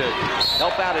job to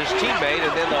help out his teammate,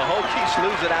 and then the Hokies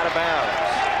lose it out of bounds.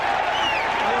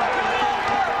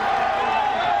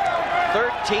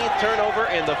 13th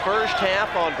turnover in the first half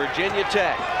on Virginia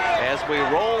Tech as we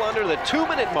roll under the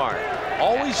 2-minute mark.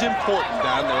 Always important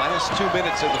down the last 2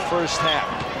 minutes of the first half.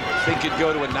 Think it'd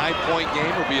go to a 9-point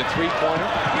game or be a 3-pointer.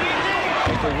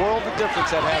 Make a world of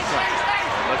difference at halftime.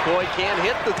 McCoy can't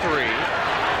hit the 3.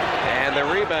 And the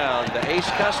rebound to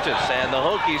Ace Custis, and the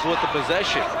Hokies with the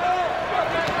possession.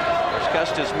 As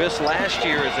Custis missed last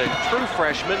year as a true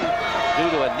freshman due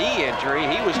to a knee injury.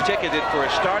 He was ticketed for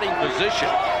a starting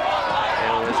position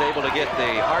and was able to get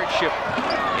the hardship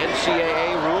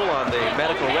NCAA rule on the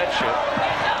medical redshirt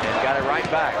and got it right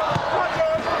back.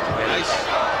 Nice.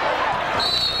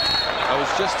 I was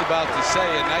just about to say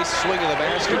a nice swing of the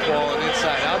basketball, an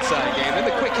inside-outside game. And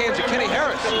the quick hands of Kenny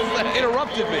Harris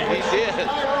interrupted me. He did.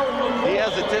 He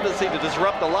has a tendency to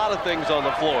disrupt a lot of things on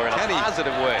the floor in a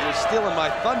positive way. You're stealing my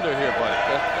thunder here, buddy.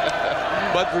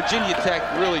 But Virginia Tech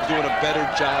really doing a better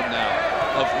job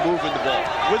now of moving the ball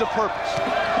with a purpose.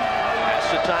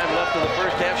 The time left in the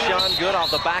first half. Sean Good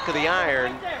off the back of the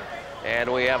iron.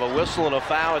 And we have a whistle and a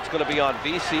foul. It's going to be on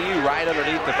VCU right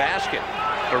underneath the basket.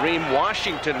 Kareem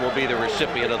Washington will be the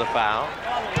recipient of the foul.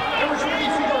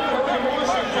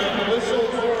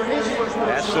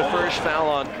 That's the first foul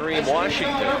on Kareem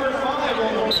Washington.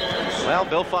 Well,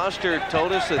 Bill Foster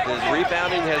told us that his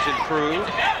rebounding has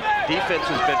improved. Defense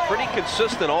has been pretty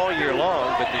consistent all year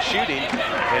long, but the shooting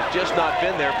has just not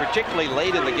been there, particularly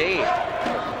late in the game.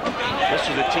 This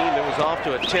is a team that was off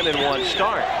to a 10-1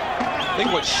 start. I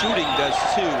think what shooting does,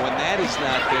 too, when that is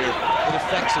not there, it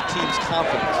affects a team's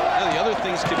confidence. You know, the other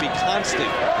things can be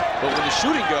constant, but when the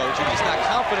shooting goes, you're just not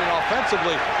confident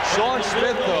offensively. Sean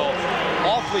Smith, though,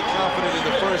 awfully confident in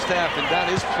the first half, and Don,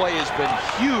 his play has been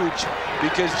huge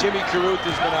because Jimmy Carruth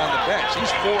has been on the bench.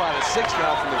 He's 4 out of 6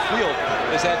 now from the field,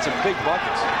 has had some big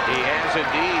buckets. He has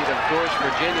indeed. Of course,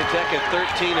 Virginia Tech at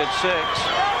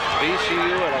 13-6.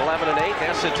 VCU at 11-8.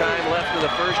 That's the time left in the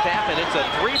first half, and it's a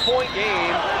 3-point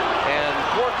game. And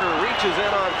Corker reaches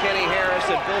in on Kenny Harris,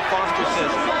 and Bill Foster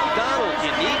says, Donald,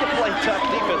 you need to play tough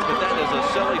defense, but that is a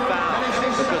silly foul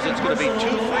because it's going to be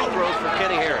 2 free throws for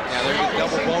Kenny Harris. Yeah, they're going to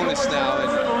double bonus now.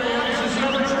 And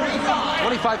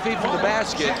 25 feet from the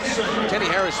basket, Kenny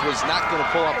Harris was not going to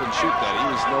pull up and shoot that. He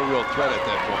was no real threat at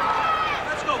that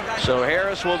point. So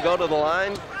Harris will go to the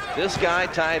line. This guy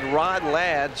tied Rod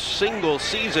Ladd's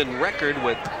single-season record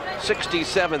with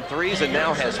 67 threes and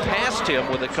now has passed him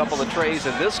with a couple of trays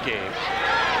in this game.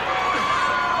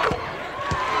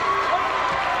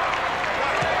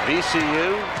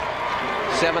 VCU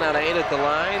 7 out of 8 at the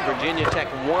line. Virginia Tech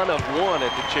 1 of 1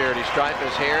 at the charity stripe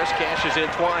as Harris cashes in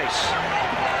twice.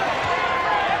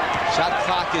 Shot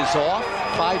clock is off.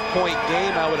 5-point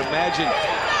game. I would imagine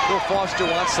Bill Foster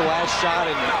wants the last shot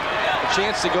and a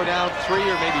chance to go down 3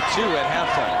 or maybe 2 at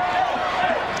halftime.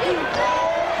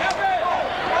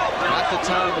 Not the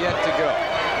time yet to go.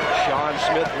 Sean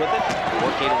Smith with it,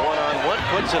 working one-on-one,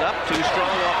 puts it up, too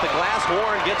strong off the glass.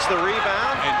 Warren gets the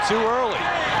rebound. And too early.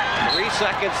 3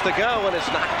 seconds to go, and it's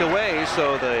knocked away,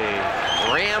 so the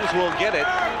Rams will get it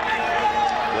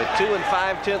with 2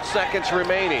 5/10 seconds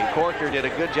remaining. Corker did a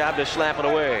good job to slap it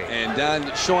away.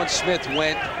 And Sean Smith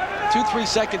went 2-3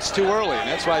 seconds too early, and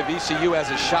that's why VCU has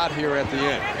a shot here at the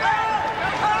end.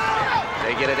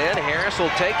 They get it in. Harris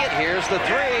will take it. Here's the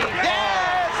 3.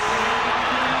 Yes!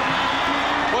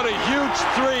 What a huge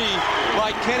 3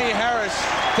 by Kenny Harris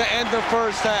to end the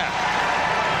first half.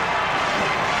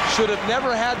 Should have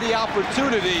never had the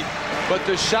opportunity, but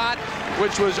the shot,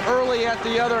 which was early at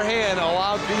the other hand,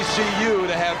 allowed VCU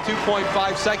to have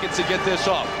 2.5 seconds to get this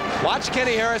off. Watch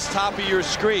Kenny Harris, top of your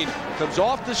screen. Comes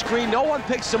off the screen, no one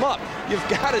picks him up. You've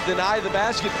got to deny the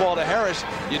basketball to Harris.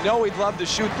 You know he'd love to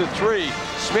shoot the 3.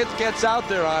 Smith gets out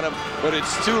there on him, but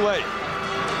it's too late.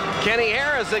 Kenny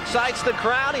Harris excites the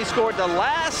crowd. He scored the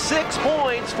last 6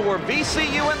 points for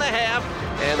VCU in the half,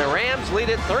 and the Rams lead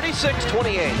it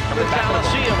 36-28 from the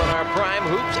Coliseum in our prime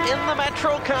hoops in the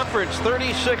Metro Conference.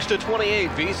 36-28,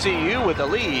 VCU with the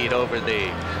lead over the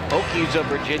Hokies of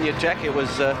Virginia Tech. It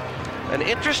was an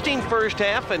interesting first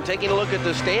half, and taking a look at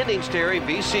the standings, Terry,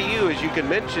 VCU, as you can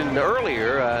mention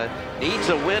earlier, needs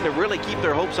a win to really keep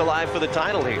their hopes alive for the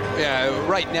title here. Yeah,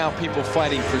 right now people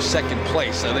fighting for second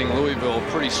place. I think Louisville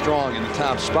pretty strong in the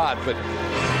top spot, but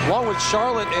along with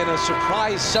Charlotte and a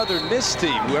surprise Southern Miss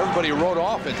team who everybody wrote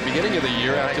off at the beginning of the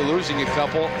year after losing a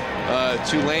couple.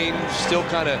 Tulane still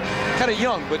kind of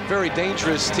young, but very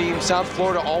dangerous team. South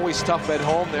Florida always tough at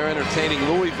home. They're entertaining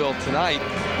Louisville tonight.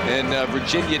 And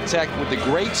Virginia Tech with the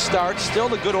great start, still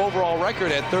the good overall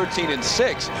record at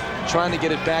 13-6, trying to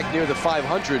get it back near the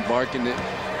 500 mark in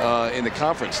the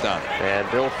conference now. And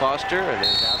Bill Foster and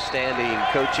his outstanding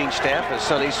coaching staff as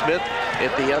Sonny Smith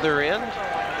at the other end.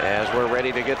 As we're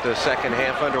ready to get the second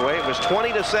half underway. It was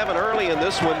 20-7 early in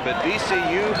this one, but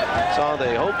VCU saw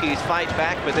the Hokies fight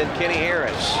back, but then Kenny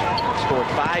Harris scored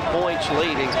 5 points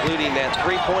late, including that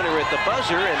 3-pointer at the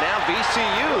buzzer, and now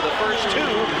VCU, the first 2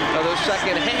 of the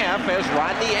second half, as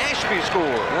Rodney Ashby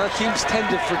scored. Well, teams tend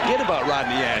to forget about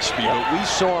Rodney Ashby, but we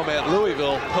saw him at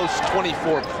Louisville post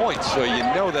 24 points, so you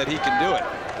know that he can do it.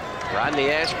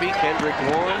 Rodney Ashby, Kendrick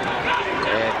Warren,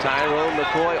 and Tyrone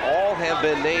McCoy all have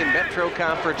been named Metro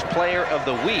Conference Player of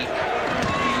the Week.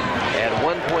 At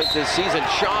one point this season,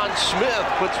 Sean Smith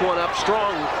puts one up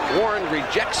strong. Warren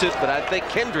rejects it, but I think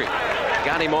Kendrick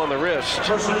got him on the wrist.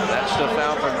 That's the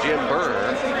foul from Jim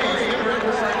Burr.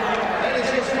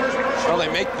 Well, they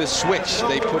make the switch.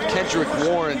 They put Kendrick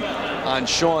Warren on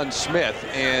Sean Smith,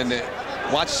 and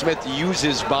watch Smith use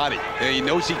his body. He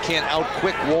knows he can't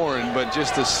out-quick Warren, but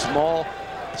just a small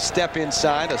step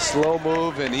inside, a slow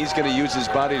move, and he's going to use his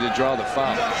body to draw the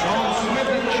foul.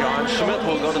 Sean Smith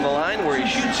will go to the line where he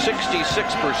shoots 66%.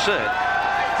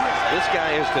 This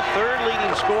guy is the 3rd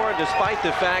leading scorer, despite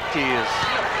the fact he has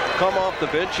come off the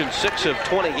bench in 6 of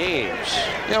 20 games.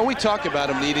 You know, we talk about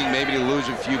him needing maybe to lose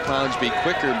a few pounds, be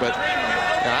quicker, but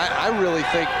I really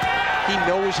think he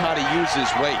knows how to use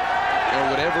his weight. You know,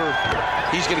 whatever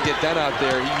he's going to get done out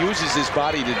there, he uses his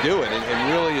body to do it,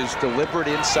 and really is deliberate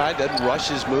inside, doesn't rush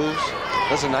his moves,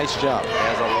 does a nice job.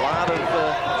 Has a lot of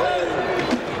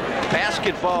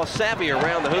basketball savvy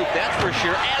around the hoop, that's for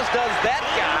sure, as does that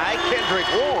guy,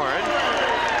 Kendrick Warren.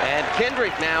 And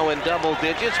Kendrick now in double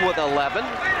digits with 11.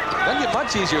 Doesn't get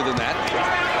much easier than that.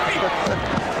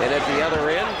 And at the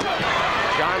other end,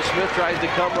 Sean Smith tries to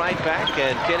come right back,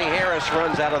 and Kenny Harris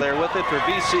runs out of there with it for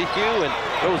VCU and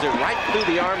throws it right through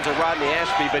the arms of Rodney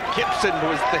Ashby, but Gibson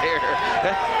was there.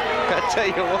 I tell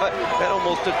you what, that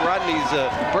almost took Rodney's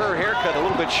Burr haircut a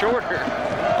little bit shorter.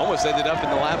 Almost ended up in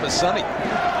the lap of Sonny.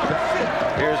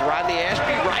 Here's Rodney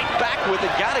Ashby right back with it.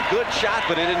 Got a good shot,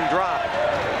 but it didn't drop.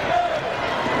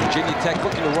 Virginia Tech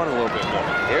looking to run a little bit more.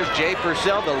 There's Jay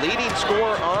Purcell, the leading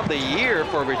scorer on the year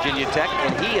for Virginia Tech,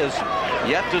 and he is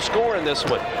yet to score in this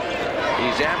one.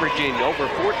 He's averaging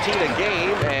over 14 a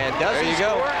game, and does he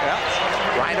score? Yeah.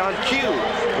 Right on cue.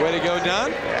 Way to go,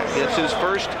 Don. Gets his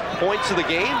first points of the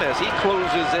game as he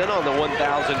closes in on the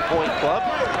 1,000-point club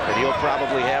that he'll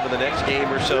probably have in the next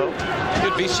game or so.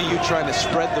 Good VCU trying to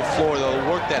spread the floor. They'll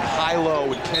work that high-low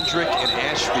with Kendrick and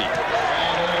Ashby.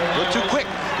 A little too quick.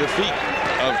 Defeat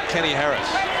of Kenny Harris.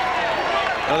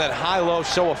 Now that high-low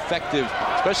so effective,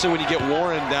 especially when you get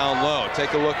Warren down low.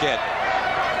 Take a look at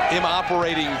him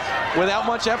operating without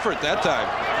much effort that time.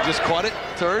 He just caught it,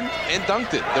 turned, and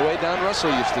dunked it the way Don Russell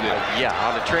used to do. Yeah,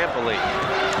 on the trampoline.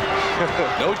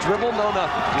 No dribble, no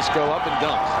nothing. Just go up and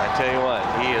dunk. I tell you what,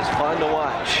 he is fun to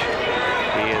watch.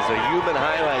 He is a human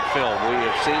highlight film. We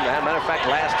have seen that. Matter of fact,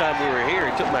 last time we were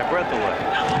here, he took my breath away.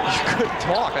 You couldn't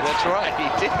talk. That's right. He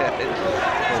did.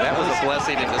 Well, that was a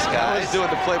blessing in disguise. I was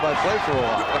doing the play-by-play for a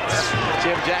while.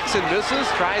 Jim Jackson misses,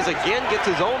 tries again, gets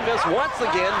his own miss once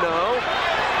again. No.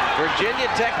 Virginia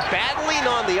Tech battling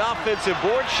on the offensive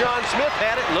board. Sean Smith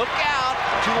had it. Look out.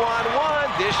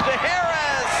 2-on-1. Dish to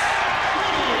Harris.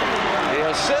 The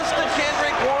assist to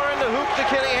Kendrick Warren. The hoop to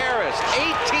Kenny Harris.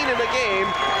 18 in the game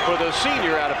for the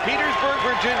senior out of Petersburg,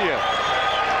 Virginia.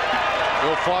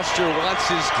 Will Foster wants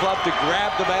his club to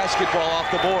grab the basketball off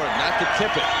the board, not to tip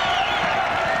it.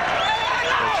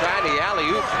 They're trying the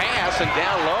alley-oop pass, and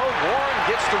down low, Warren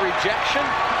gets the rejection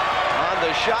on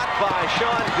the shot by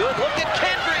Sean Good. Look at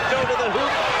Kendrick go to the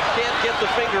hoop. Can't get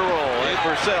the finger roll. And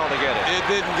Purcell to get it. It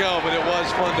didn't go, but it was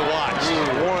fun to watch.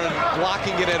 Warren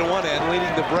blocking it at one end,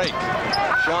 leading the break.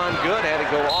 Sean Good had to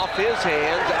go off his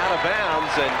hands, out of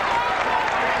bounds, and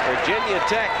Virginia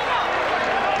Tech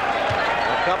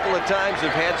a couple of times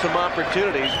have had some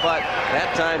opportunities, but that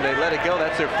time they let it go.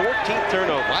 That's their 14th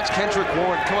turnover. Watch Kendrick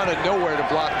Warren come out of nowhere to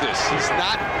block this. He's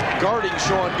not guarding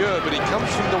Sean Good, but he comes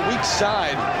from the weak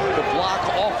side to block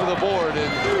off of the board, and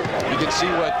you can see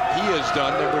what he has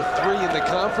done. Number 3 in the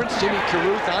conference. Jimmy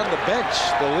Carruth on the bench,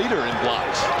 the leader in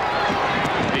blocks.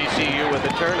 VCU with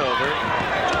the turnover.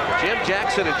 Jim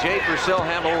Jackson and Jay Purcell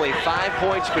have only 5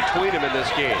 points between them in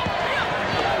this game.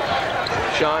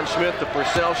 Sean Smith to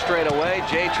Purcell straight away.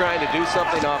 Jay trying to do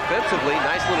something offensively.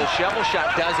 Nice little shovel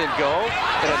shot, doesn't go.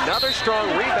 And another strong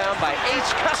rebound by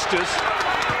Ace Custis.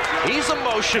 He's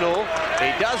emotional. He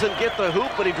doesn't get the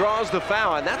hoop, but he draws the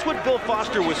foul. And that's what Bill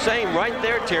Foster was saying right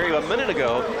there, Terry, a minute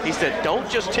ago. He said, don't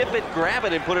just tip it, grab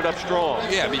it, and put it up strong.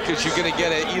 Yeah, because you're going to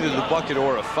get either the bucket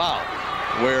or a foul.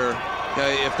 Where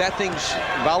if that thing's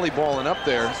volleyballing up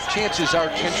there, chances are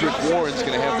Kendrick Warren's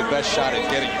going to have the best shot at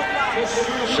getting it.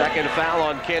 Second foul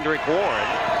on Kendrick Warren.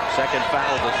 Second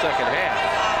foul of the second half.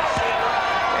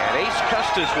 And Ace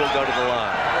Custis will go to the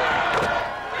line.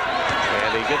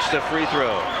 And he gets the free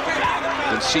throw.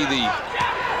 You can see the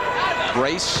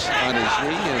brace on his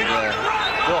knee. And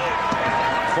Bill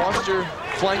Foster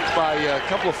flanked by a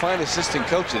couple of fine assistant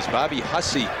coaches. Bobby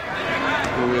Hussey,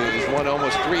 who has won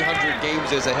almost 300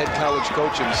 games as a head college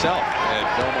coach himself at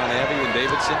Belmont Abbey and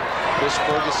Davidson. Chris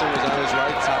Ferguson was on his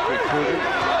right, top recruiter.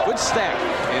 Good staff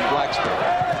in Blacksburg.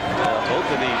 Both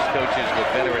of these coaches with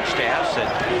veteran staffs and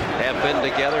have been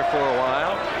together for a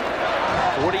while.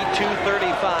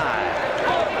 42-35.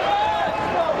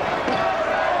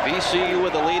 VCU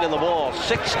with the lead in the ball.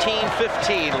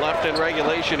 16-15 left in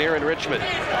regulation here in Richmond.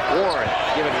 Warren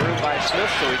given room by Smith,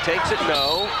 so he takes it.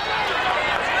 No.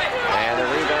 And the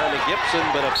rebound to Gibson,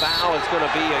 but a foul is going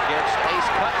to be against Ace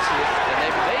Custis, and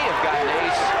they may have gotten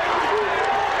Ace.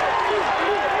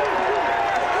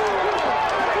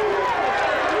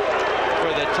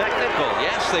 For the technical.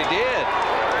 Yes, they did.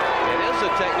 It is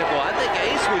a technical. I think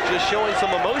Ace was just showing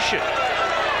some emotion.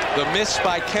 The miss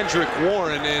by Kendrick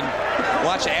Warren, and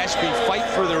watch Ashby fight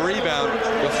for the rebound.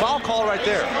 The foul call right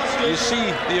there. You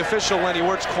see the official, Lenny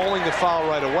Wirtz, calling the foul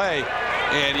right away.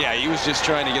 And yeah, he was just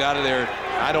trying to get out of there.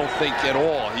 I don't think at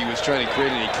all he was trying to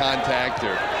create any contact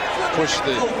or push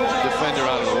the defender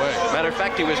out of the way. Matter of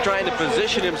fact, he was trying to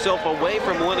position himself away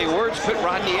from Lenny Wirtz, but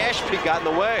Rodney Ashby got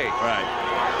in the way. Right.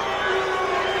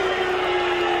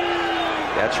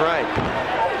 That's right.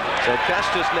 So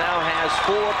Custis now has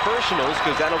 4 personals,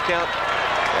 because that'll count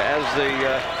as the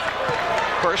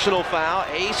personal foul.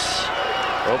 Ace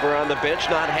over on the bench,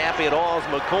 not happy at all as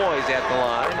McCoy's at the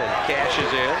line and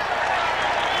cashes in.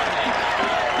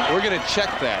 We're going to check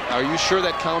that. Are you sure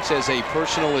that counts as a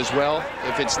personal as well?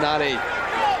 If it's not a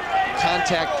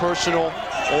contact personal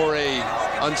or a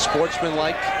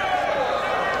unsportsmanlike?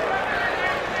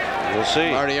 We'll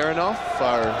see. Marty Aronoff,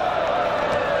 our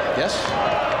yes?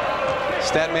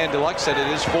 Statman Deluxe said it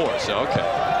is 4, so okay.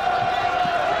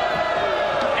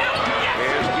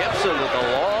 Here's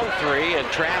three, and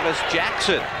Travis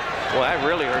Jackson. Well, that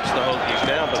really hurts the Hokies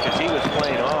now because he was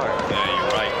playing hard. Yeah,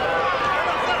 you're right.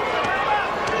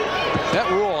 That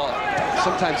rule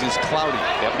sometimes is cloudy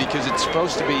because it's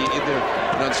supposed to be either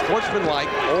an unsportsmanlike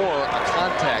or a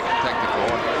contact technical.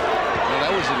 Well,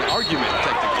 that was an argument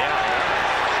technical.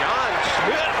 Sean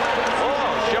Smith,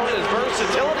 showing his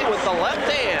versatility with the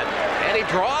left hand. And he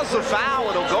draws the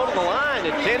foul, and he'll go to the line.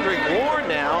 And Kendrick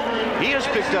Warren now, he has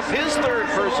picked up his third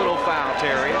personal foul,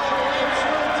 Terry.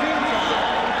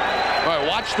 All right,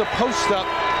 watch the post up.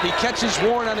 He catches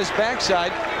Warren on his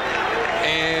backside.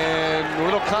 And a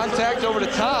little contact over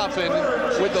the top. And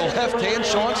with the left hand,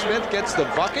 Sean Smith gets the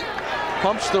bucket,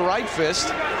 pumps the right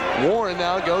fist. Warren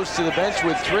now goes to the bench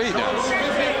with three now.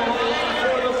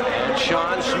 And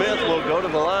Sean Smith will go to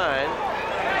the line.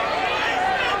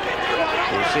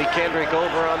 We'll see Kendrick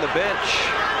over on the bench.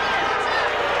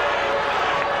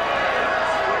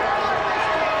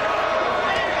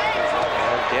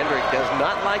 And Kendrick does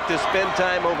not like to spend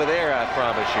time over there, I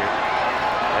promise you.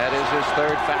 That is his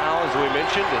third foul, as we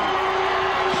mentioned, and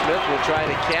Smith will try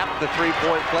to cap the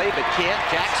three-point play, but can't.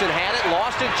 Jackson had it,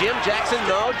 lost it. Jim Jackson,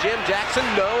 no. Jim Jackson,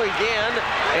 no again.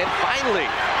 And finally,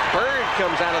 Bird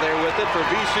comes out of there with it for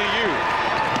VCU.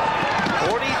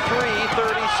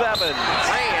 43-37.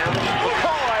 Rams,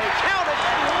 McCoy, counted,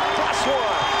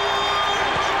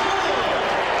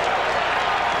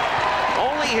 +1.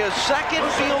 Only his second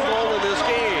field goal in this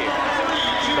game.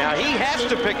 Now he has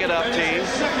to pick it up, team.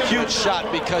 Huge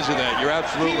shot because of that. You're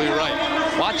absolutely right.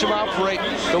 Watch him operate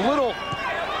the little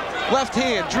left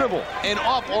hand dribble and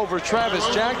up over Travis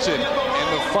Jackson.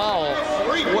 And the foul,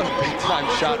 what a big time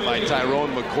shot by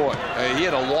Tyrone McCoy. He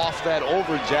had to loft that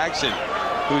over Jackson,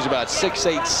 who's about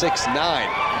 6'8", 6'9".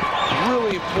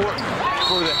 Really important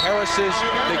for the Harrises,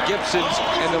 the Gibsons,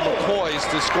 and the McCoys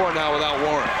to score now without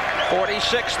Warren.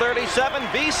 46-37,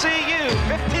 VCU,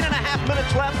 15.5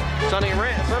 minutes left. Sonny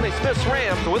Smith's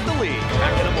Rams with the lead.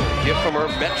 Back in a moment. Gift from our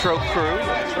Metro crew.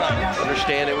 That's right.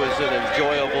 Understand it was an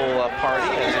enjoyable party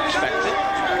as expected.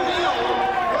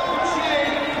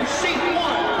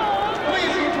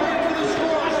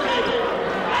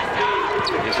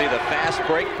 You see the fast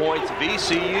break points,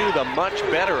 VCU the much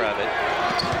better of it.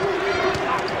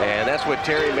 And that's what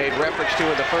Terry made reference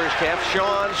to in the first half.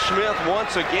 Sean Smith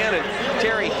once again, and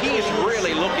Terry, he's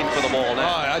really looking for the ball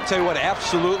now. I tell you what,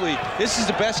 absolutely. This is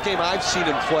the best game I've seen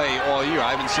him play all year.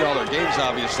 I haven't seen all their games,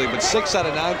 obviously, but 6 out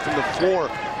of 9 from the floor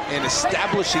and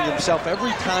establishing himself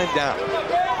every time down.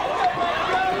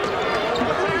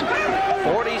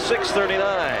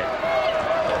 46-39.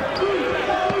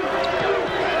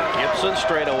 Gibson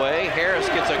straight away. Harris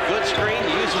gets a good screen,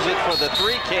 uses it for the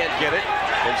three, can't get it.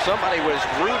 And somebody was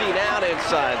rooting out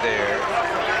inside there.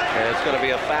 And it's going to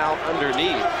be a foul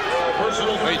underneath.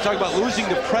 When you talk about losing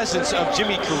the presence of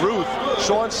Jimmy Carruth,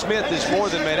 Sean Smith is more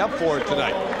than made up for it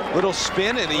tonight. Little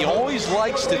spin, and he always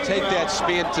likes to take that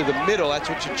spin to the middle. That's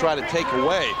what you try to take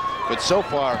away. But so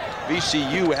far,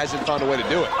 VCU hasn't found a way to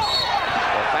do it.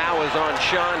 The foul is on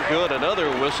Sean Good.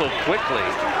 Another whistle quickly.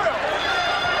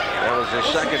 That was his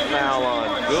second foul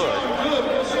on Good.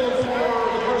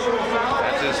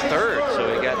 That's his third, so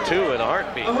he got 2 in a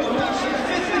heartbeat.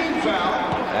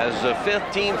 As the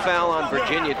 15th foul on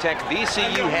Virginia Tech,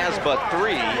 VCU has but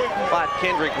 3. But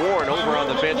Kendrick Warren over on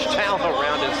the bench, towel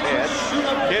around his head.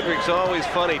 Kendrick's always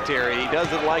funny, Terry. He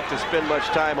doesn't like to spend much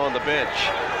time on the bench.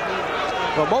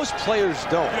 Well, most players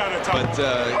don't, but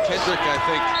Kendrick, I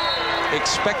think,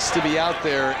 expects to be out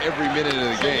there every minute of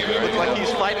the game. Looks like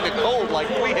he's fighting a cold like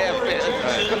we have been.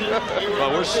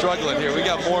 Well, we're struggling here. We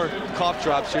got more cough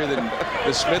drops here than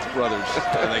the Smith brothers,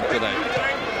 I think, tonight.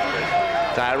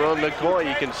 Tyrone McCoy,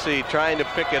 you can see, trying to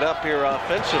pick it up here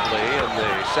offensively in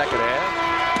the second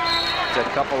half. It's a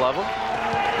couple of them.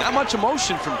 Not much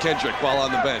emotion from Kendrick while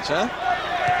on the bench, huh?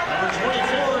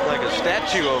 Like a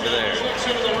statue over there.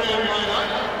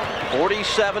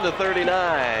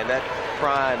 47-39, that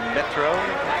Prime Metro.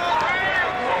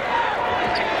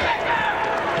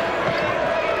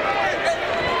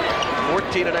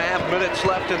 .5 minutes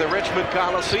left in the Richmond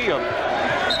Coliseum.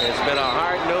 It's been a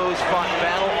hard-nosed fought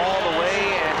battle all the way,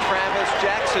 and Travis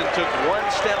Jackson took 1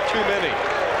 step too many.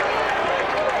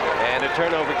 And a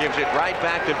turnover gives it right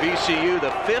back to VCU, the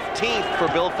 15th for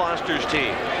Bill Foster's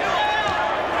team.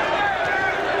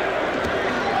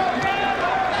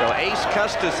 So Ace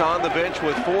Custis on the bench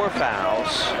with 4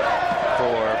 fouls.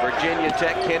 For Virginia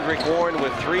Tech, Kendrick Warren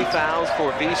with 3 fouls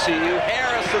for VCU.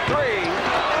 Harris the 3,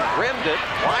 rimmed it.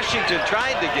 Washington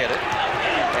tried to get it,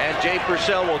 and Jay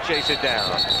Purcell will chase it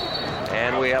down.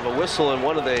 And we have a whistle, and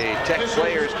one of the Tech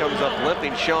players comes up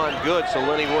limping, Sean Good, so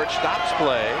Lenny Wirt stops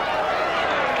play.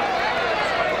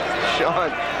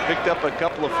 Sean picked up a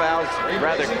couple of fouls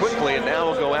rather quickly, and now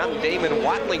we'll go out, and Damon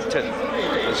Watlington,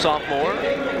 the sophomore,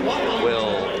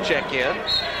 will check in.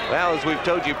 Well, as we've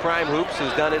told you, Prime Hoops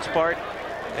has done its part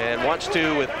and wants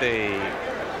to with the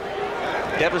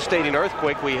devastating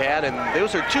earthquake we had, and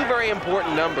those are two very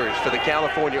important numbers for the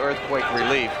California earthquake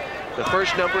relief. The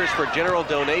first number is for general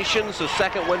donations, the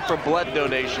second one for blood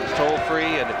donations, toll-free,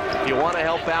 and if you want to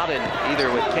help out in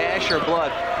either with cash or blood,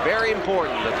 very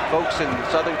important. The folks in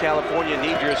Southern California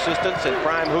need your assistance, and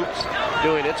Prime Hoops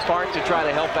doing its part to try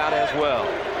to help out as well.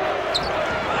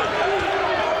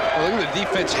 Well, look at the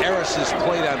defense Harris has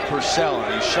played on Purcell,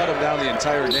 and he shut him down the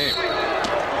entire game.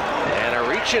 And a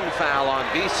reach-in foul on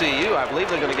VCU. I believe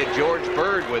they're going to get George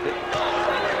Bird with it.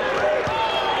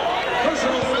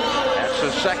 That's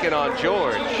the second on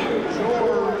George.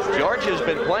 George has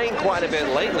been playing quite a bit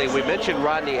lately. We mentioned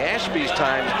Rodney Ashby's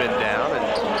time's been down, and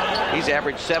he's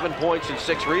averaged 7 points and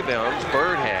 6 rebounds.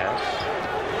 Bird has.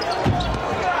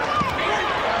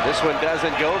 This one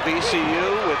doesn't go. VCU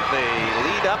with the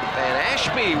lead up, and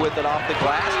Ashby with it off the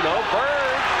glass. No, Bird.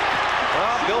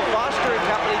 Well, Bill Foster and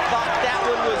company thought that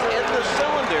one was in the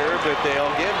cylinder, but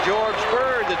they'll give George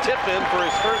Bird the tip-in for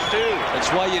his first two.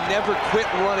 That's why you never quit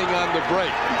running on the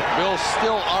break. Bill's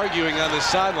still arguing on the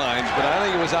sidelines, but I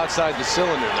think it was outside the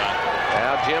cylinder now.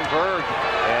 Now Jim Berg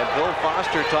and Bill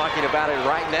Foster talking about it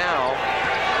right now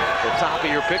at the top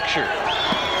of your picture.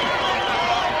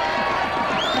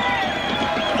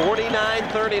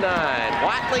 49-39.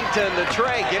 Watlington to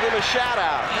Trey. Give him a shout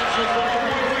out.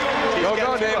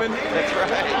 Go, Damon. That's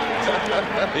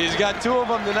right. He's got 2 of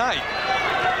them tonight.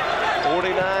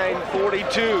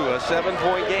 49-42. A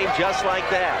 7-point game just like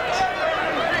that.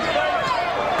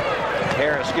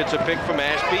 Harris gets a pick from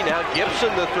Ashby. Now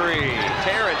Gibson the 3.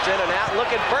 Terrence in and out.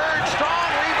 Look at Bird. Strong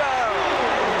rebound.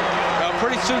 Now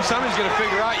pretty soon somebody's going to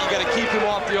figure out you got to keep him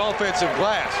off the offensive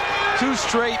glass. 2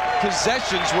 straight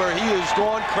possessions where he has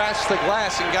gone, crashed the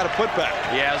glass, and got a putback.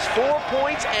 He has 4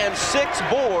 points and 6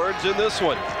 boards in this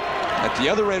one. At the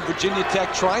other end, Virginia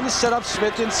Tech trying to set up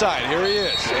Smith inside. Here he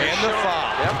is, and the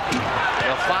foul. Yep.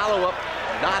 The follow-up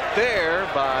not there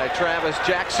by Travis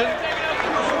Jackson.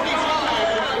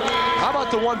 How about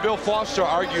the one Bill Foster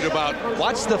argued about?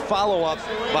 Watch the follow-up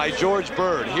by George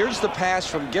Bird. Here's the pass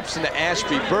from Gibson to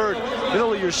Ashby. Bird,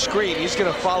 middle of your screen. He's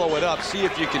going to follow it up. See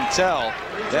if you can tell.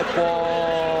 That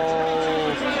ball...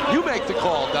 You make the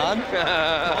call, Don.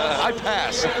 I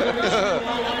pass.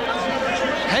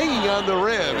 Hanging on the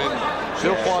rim. And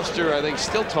Bill Foster, I think,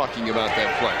 still talking about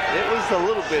that play. It was a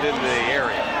little bit in the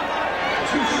area.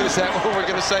 Is that what we're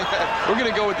going to say? We're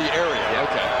going to go with the area. Yeah.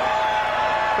 Okay.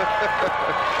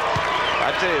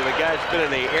 I tell you, the guy that's been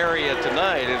in the area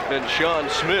tonight has been Sean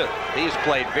Smith. He's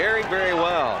played very, very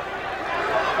well.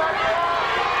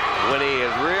 When he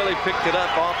has really picked it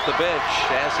up off the bench,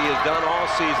 as he has done all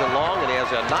season long, and he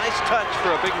has a nice touch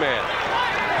for a big man.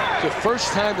 The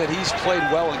first time that he's played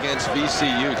well against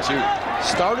VCU, too.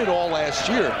 Started all last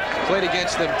year. Played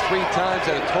against them 3 times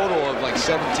at a total of like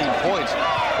 17 points.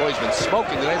 Boy, he's been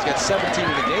smoking today. He's got 17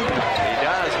 in the game. He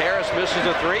does. Harris misses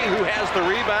a 3. Who has the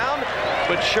rebound?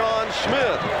 But Sean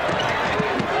Smith.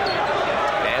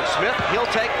 And Smith, he'll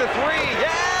take the 3.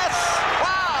 Yes!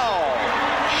 Wow!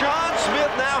 Sean Smith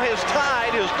now has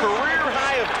tied his career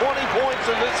high of 20 points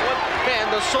in this one, and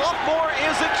the sophomore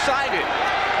is excited.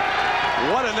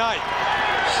 What a night.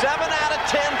 7 out of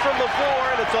 10 from the floor,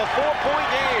 and it's a 4-point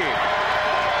game.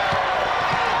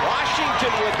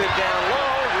 Washington with it down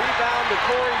low. Rebound to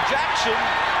Corey Jackson.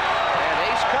 And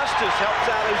Ace Custis helps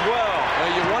out as well. Now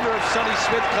you wonder if Sonny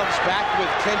Smith comes back with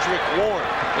Kendrick Warren.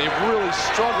 They've really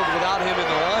struggled without him in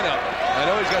the lineup. I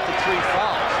know he's got the 3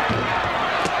 fouls.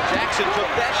 Jackson took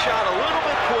that shot a little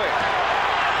bit quick.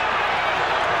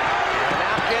 And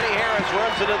now Kenny Harris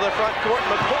runs into the front court.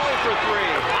 McCoy for 3.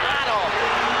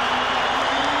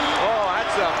 Oh,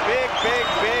 that's a big, big,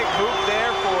 big hoop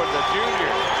there for the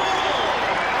junior.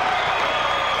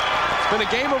 It's been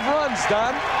a game of runs,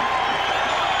 Don.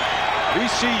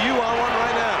 VCU on one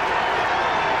right now.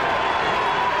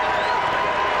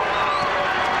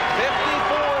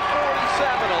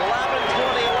 54-47,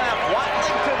 11:20 left.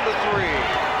 Watlington the 3.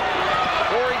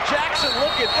 Corey Jackson,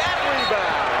 look at that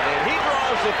rebound. And he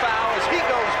draws the foul as he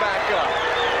goes back up.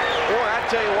 Boy, I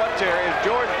tell you what, Terry, if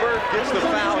George Bird gets the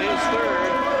foul, his 3rd,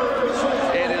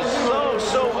 and is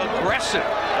so aggressive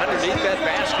underneath that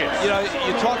basket. You know,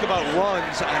 you talk about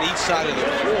runs on each side of the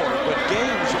floor, but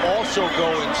games also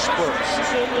go in spurts.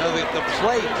 Now, the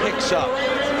play picks up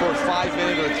for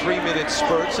 5-minute or 3-minute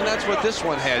spurts, and that's what this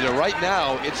one had. Right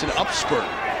now, it's an upspurt.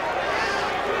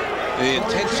 The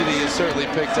intensity is certainly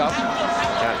picked up.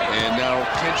 And now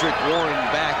Kendrick Warren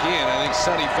back in. I think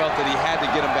Sonny felt that he had to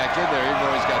get him back in there, even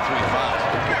though he's got 3 fouls.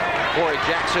 Corey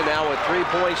Jackson now with 3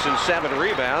 points and 7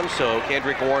 rebounds. So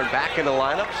Kendrick Warren back in the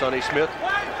lineup. Sonny Smith,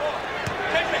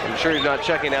 I'm sure he's not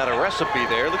checking out a recipe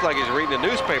there. Looks like he's reading a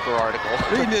newspaper article.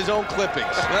 Reading his own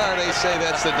clippings. Well, they say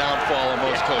that's the downfall of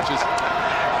most coaches.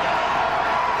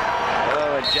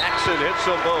 Oh, and Jackson hits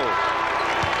them both.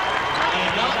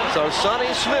 So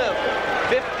Sonny Smith,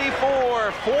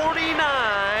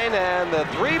 54-49, and the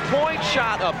 3-point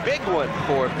shot, a big one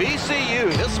for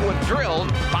VCU. This one drilled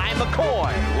by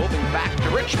McCoy. Moving back to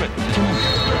Richmond.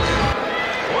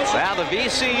 Now the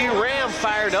VCU Ram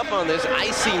fired up on this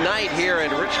icy night here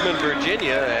in Richmond,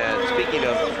 Virginia. And speaking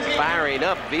of firing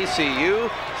up, VCU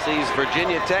sees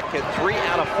Virginia Tech hit 3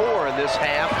 out of 4 in this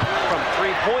half from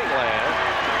 3-point land.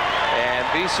 And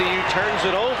VCU turns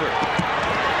it over.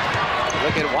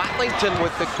 Look at Watlington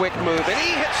with the quick move, and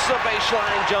he hits the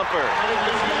baseline jumper.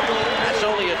 That's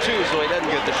only a 2, so he doesn't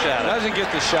get the shout out. Doesn't get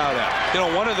the shout out. You know,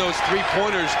 one of those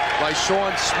 3-pointers by Sean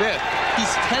Smith,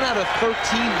 he's 10 out of 13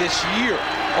 this year,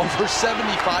 over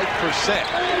 75%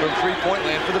 from 3-point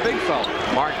land for the big fella.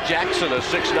 Mark Jackson, a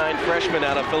 6'9" freshman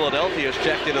out of Philadelphia, is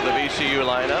checked into the VCU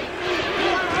lineup.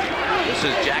 This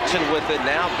is Jackson with it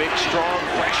now, big, strong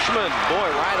freshman. Boy,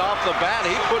 right off the bat,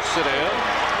 he puts it in.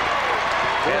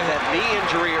 Had that knee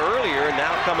injury earlier, and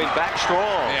now coming back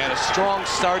strong. And a strong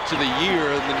start to the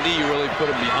year, and the knee really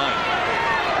put him behind.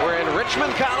 We're in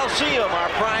Richmond Coliseum, our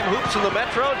prime hoops in the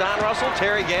Metro. Don Russell,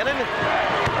 Terry Gannon,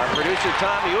 our producer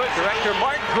Tom Hewitt, director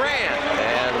Mark Grant,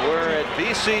 and we're at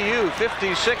VCU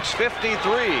 56-53.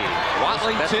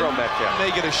 Watlington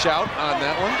may get a shout on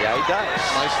that one. Yeah, he does.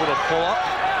 Nice little pull-up.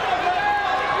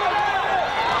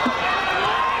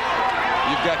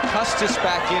 You've got Custis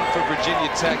back in for Virginia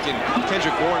Tech and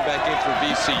Kendrick Warren back in for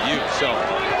VCU. So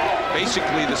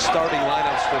basically the starting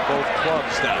lineups for both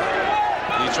clubs now.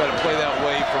 You try to play that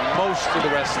way for most of the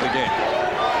rest of the game.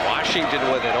 Washington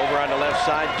with it over on the left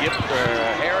side.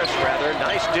 Harris rather.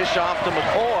 Nice dish off to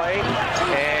McCoy,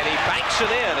 and he banks it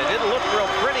in. It didn't look real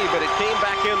pretty, but it came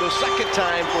back in the second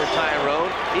time for Tyrone.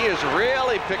 He has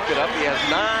really picked it up. He has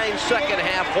 9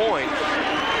 second-half points.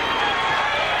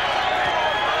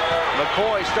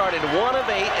 McCoy started 1 of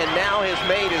 8 and now has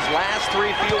made his last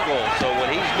 3 field goals. So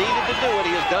when he's needed to do it,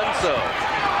 he has done so.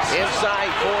 Inside,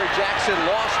 Corey Jackson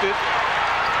lost it.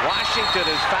 Washington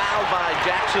is fouled by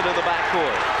Jackson in the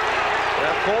backcourt. Now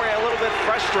Corey a little bit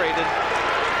frustrated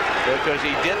because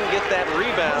he didn't get that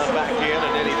rebound back in,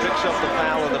 and then he picks up the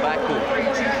foul in the backcourt.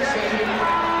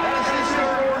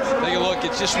 Take a look,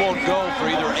 it just won't go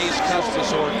for either Ace Custis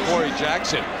or Corey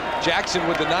Jackson. Jackson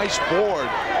with the nice board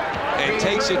and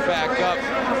takes it back up.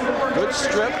 Good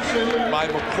strip by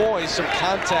McCoy, some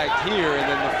contact here, and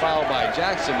then the foul by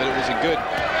Jackson, but it was a good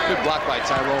block by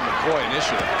Tyrone McCoy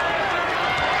initially.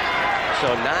 So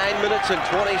 9 minutes and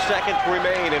 20 seconds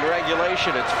remain in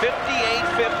regulation. It's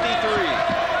 58-53.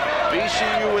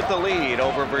 VCU with the lead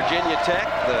over Virginia Tech.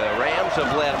 The Rams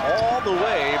have led all the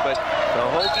way, but the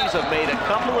Hokies have made a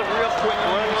couple of real quick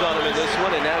runs on them in this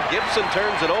one, and now Gibson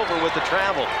turns it over with the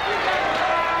travel.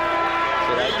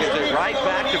 So that gives it right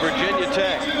back to Virginia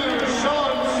Tech.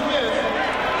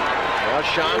 Well,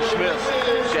 Sean Smith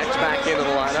checks back into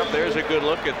the lineup. There's a good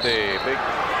look at the big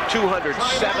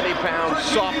 270-pound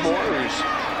sophomore who's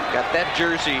got that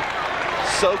jersey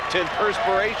soaked in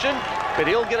perspiration. But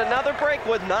he'll get another break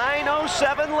with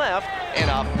 9:07 left and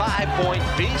a 5-point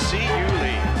VCU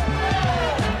lead.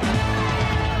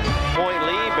 Point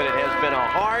lead, but it has been a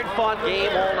hard-fought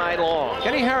game all night long.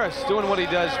 Kenny Harris doing what he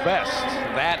does best,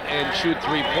 that and shoot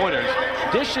 3-pointers.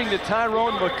 Dishing to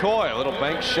Tyrone McCoy, a little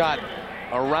bank shot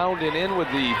around and in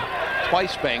with the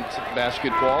twice-banked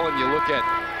basketball. And you look at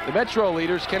the Metro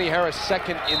leaders, Kenny Harris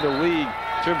second in the league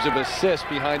in terms of assists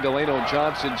behind Delano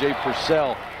Johnson, Jay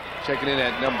Purcell checking in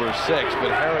at number 6.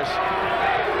 But Harris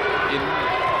in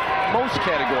most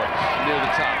categories near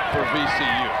the top for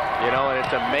VCU. You know, and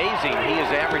it's amazing. He is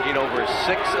averaging over 6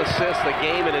 assists a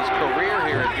game in his career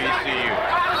here at VCU.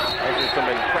 Those are some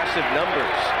impressive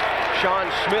numbers. Sean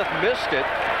Smith missed it,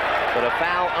 but a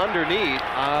foul underneath.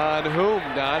 On whom,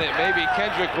 Don? It may be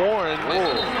Kendrick Warren.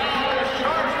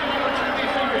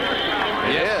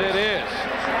 Yes, it is.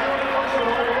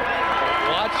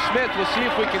 Watch Smith. We'll see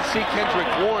if we can see Kendrick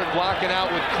Warren blocking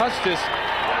out with Custis.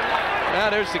 Now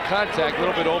there's the contact, a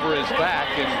little bit over his back,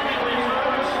 and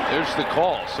there's the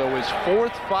call. So his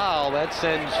 4th foul, that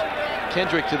sends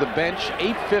Kendrick to the bench.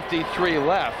 8:53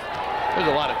 left. There's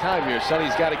a lot of time here.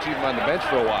 Sonny's got to keep him on the bench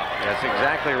for a while. That's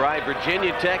exactly right.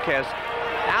 Virginia Tech has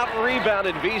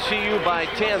out-rebounded VCU by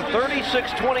 10,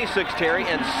 36-26, Terry,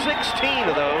 and 16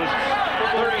 of those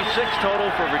 36 total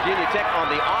for Virginia Tech on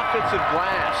the offensive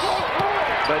glass.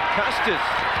 But Custis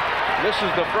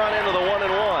misses the front end of the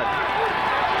 1-and-1.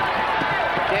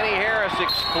 Kenny Harris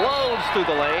explodes through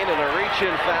the lane and a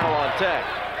reach-in foul on Tech.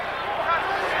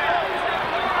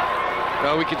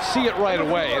 Well, we can see it right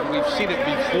away, and we've seen it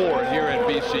before here at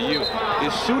VCU.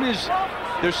 As soon as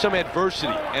there's some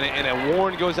adversity and a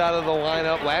Warren goes out of the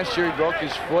lineup, last year he broke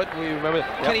his foot, we remember.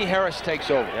 Kenny Harris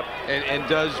takes over and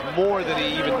does more than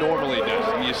he even normally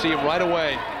does. And you see him right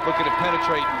away looking to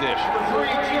penetrate and dish.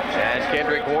 As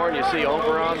Kendrick Warren, you see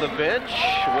over on the bench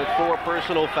with 4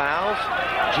 personal fouls.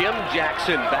 Jim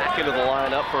Jackson back into the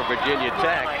lineup for Virginia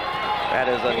Tech. That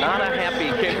is not a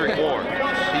happy Kendrick Warren.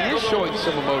 He is showing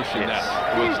some emotion now.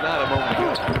 It was not a moment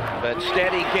ago. But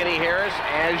steady Kenny Harris,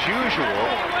 as usual.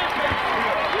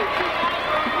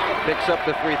 Picks up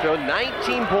the free throw.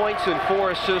 19 points and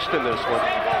 4 assists in this one.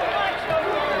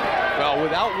 Well,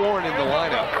 without Warren in the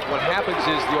lineup, what happens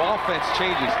is the offense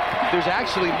changes. There's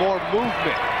actually more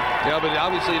movement. But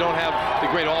obviously you don't have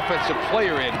the great offensive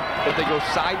player in, but they go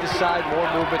side to side, more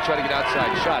movement, try to get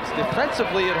outside shots.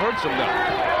 Defensively, it hurts them though.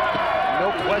 No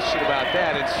question about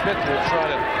that, and Smith will try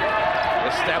to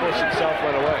establish himself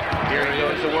right away. Here he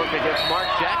goes to work against Mark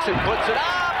Jackson, puts it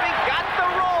up, he got the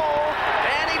roll,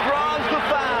 and he draws the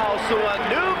foul. So a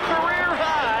new career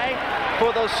high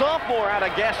for the sophomore out of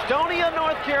Gastonia,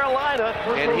 North Carolina,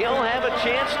 and he'll have a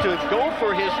chance to go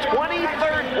for his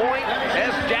 23rd point as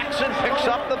Jackson picks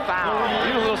up the foul.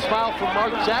 Even a little smile from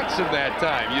Mark Jackson that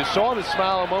time. You saw the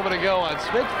smile a moment ago on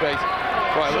Smith's face.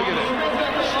 Boy, look at it.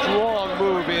 Strong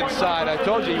move inside. I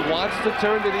told you he wants to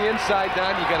turn to the inside,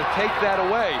 Don. You got to take that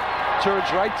away. Turns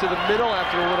right to the middle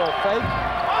after a little fake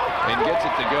and gets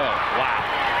it to go. Wow.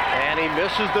 And he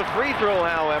misses the free throw,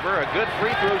 however. A good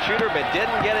free throw shooter, but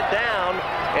didn't get it down.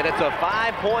 And it's a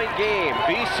 5-point game.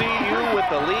 VCU with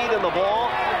the lead in the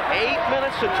ball. 8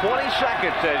 minutes and 20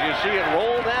 seconds as you see it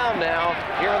roll down now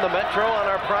here in the Metro on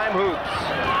our Prime Hoops.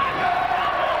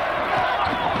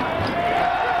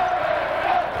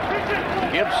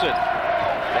 Gibson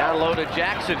down low to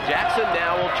Jackson. Jackson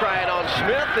now will try it on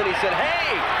Smith, and he said,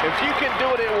 hey, if you can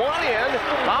do it at one end,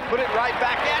 I'll put it right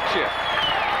back at you.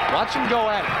 Watch him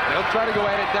go at it. They'll try to go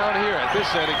at it down here at this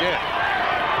end again.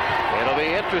 It'll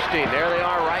be interesting. There they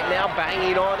are right now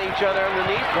banging on each other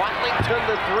underneath. Watlington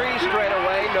the 3 straight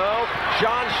away. No.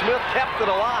 Sean Smith kept it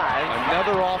alive.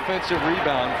 Another offensive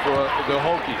rebound for the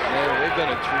Hokies. They've done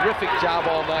a terrific job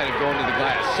all night of going to the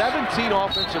glass. 17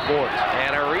 offensive boards.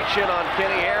 And a reach in on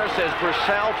Kenny Harris as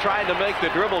Purcell tried to make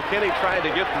the dribble. Kenny tried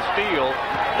to get the steal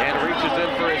and reaches in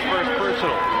for his first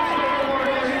personal.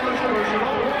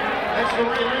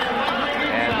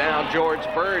 And now George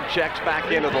Bird checks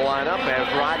back into the lineup as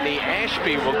Rodney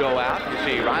Ashby will go out. You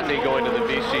see Rodney going to the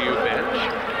VCU bench.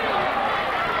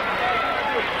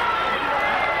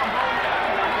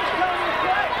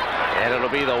 And it'll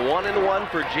be the 1-and-1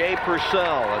 for Jay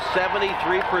Purcell, a 73%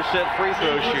 free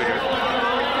throw shooter.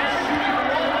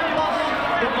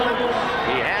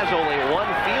 He has only 1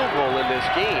 field goal in this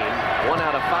game, 1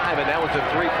 out of 5, and that was a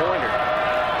 3-pointer.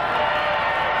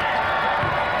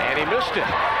 And he missed it.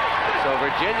 So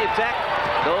Virginia Tech,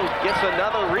 though, gets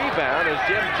another rebound as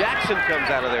Jim Jackson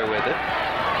comes out of there with it.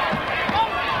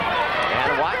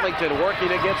 And Watlington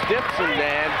working against Dixon,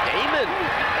 and Damon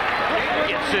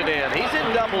gets it in. He's in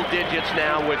double digits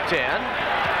now with 10.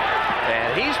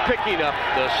 And he's picking up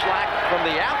the slack from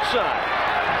the outside.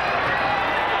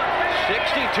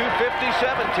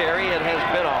 62-57, Terry. It has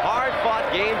been a hard-fought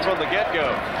game from the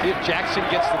get-go. If Jackson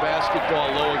gets the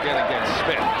basketball low again against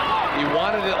Smith. He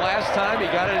wanted it last time. He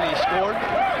got it and he scored.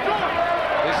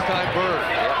 This time Bird.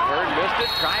 Yep, Bird missed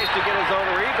it. Tries to get his own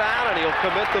rebound, and he'll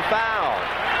commit the foul.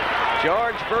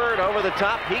 George Bird over the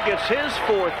top. He gets his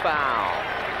 4th foul.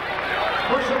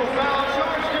 Personal foul,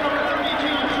 charge to number 32,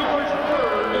 George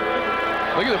Bird.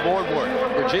 Look at the board work.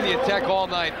 Virginia Tech all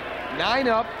night. 9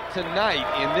 up tonight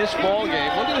in this ball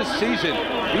game. Look at this season.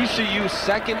 VCU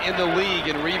 2nd in the league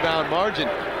in rebound margin.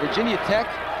 Virginia Tech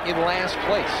in last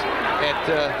place at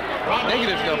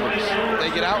negative numbers. They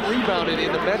get out-rebounded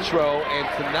in the Metro, and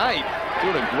tonight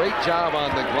doing a great job on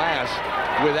the glass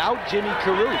without Jimmy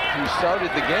Carruth, who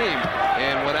started the game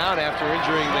and went out after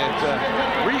re-injuring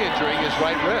his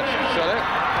right wrist. So they're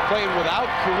playing without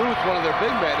Carruth, one of their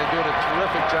big men, and doing a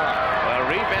terrific job. Well,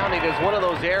 rebounding is one of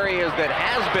those areas that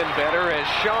has been better as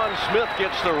Sean Smith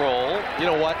gets the roll. You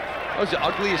know what? That was the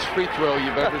ugliest free throw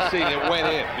you've ever seen. It went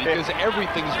in because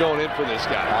everything's going in for this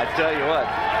guy. I tell you what,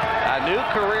 a new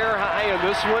career high in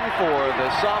this one for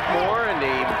the sophomore, and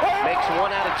he makes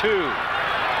 1 out of 2.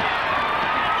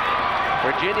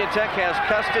 Virginia Tech has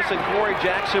Custis and Corey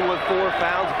Jackson with 4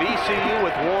 fouls. VCU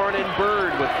with Warren and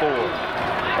Bird with 4.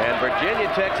 And Virginia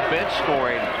Tech's bench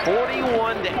scoring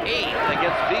 41-8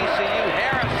 against VCU.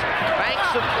 Harris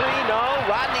banks a 3, no.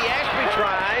 Rodney Ashby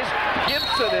tries.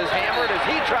 Gibson is hammered as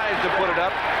he tries to put it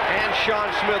up, and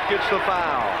Sean Smith gets the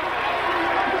foul.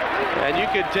 And you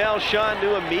could tell Sean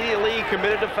knew immediately he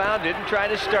committed a foul, didn't try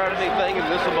to start anything in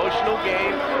this emotional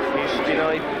game.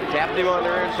 He tapped him on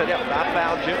there and said, yep, I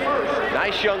fouled you.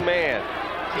 Nice young man.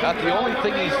 Not the only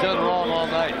thing he's done wrong all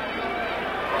night.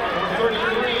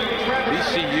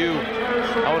 VCU,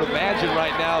 I would imagine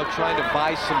right now trying to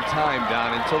buy some time,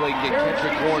 Don, until they can get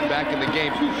Kendrick Warren back in the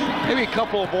game. Maybe a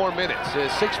couple of more minutes.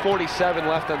 6:47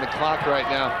 left on the clock right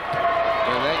now.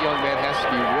 And that young man has to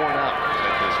be worn out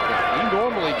at this point. He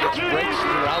normally gets breaks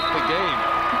throughout the game.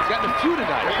 He's gotten a few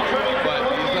tonight, but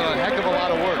he's done a heck of a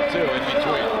lot of work, too, in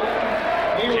between.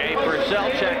 Jay Purcell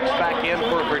checks back in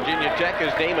for Virginia Tech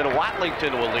as Damon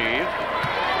Watlington will leave.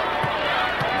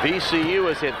 VCU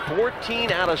has hit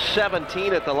 14 out of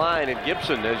 17 at the line, and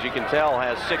Gibson, as you can tell,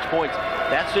 has 6 points.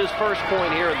 That's his first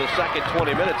point here in the second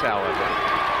 20 minutes, however.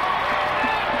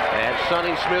 And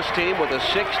Sonny Smith's team with a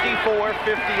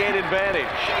 64-58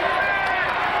 advantage.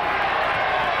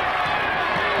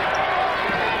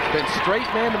 Been straight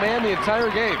man-to-man the entire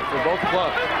game for both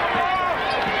clubs.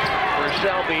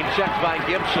 Purcell being checked by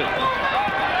Gibson.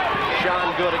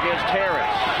 Sean Good against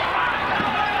Harris.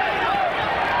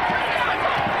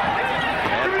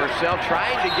 And Purcell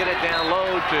trying to get it down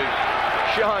low to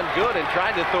Sean Good and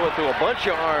tried to throw it through a bunch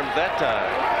of arms that time.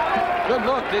 Good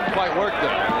look, didn't quite work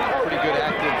though. Pretty good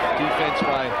active defense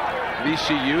by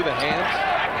VCU, the hands.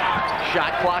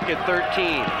 Shot clock at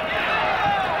 13.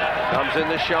 Comes in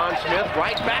to Sean Smith,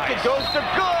 right back it goes to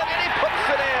Good, and he puts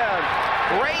it in.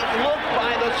 Great look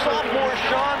by the sophomore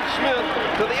Sean Smith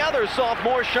to the other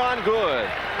sophomore Sean Good.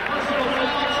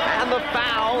 And the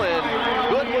foul, and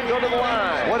Good will go to the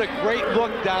line. What a great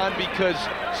look, Don, because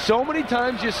so many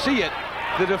times you see it.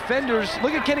 The defenders,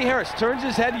 look at Kenny Harris, turns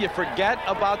his head, you forget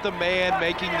about the man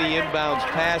making the inbounds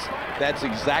pass. That's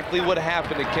exactly what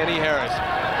happened to Kenny Harris.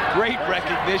 Great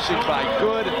recognition by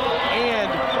Good and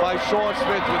by Sean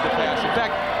Smith with the pass. In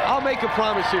fact, I'll make a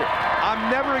promise here. I'm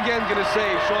never again going to say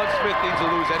Sean Smith needs to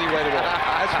lose any weight at all.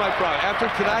 That's my promise. After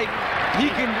tonight,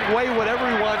 he can weigh whatever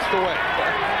he wants to weigh.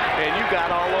 And you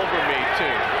got all over me,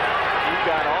 too. You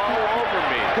got all over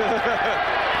me.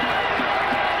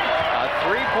 A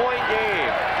 3-point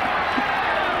game.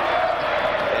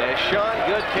 And Sean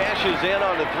Good cashes in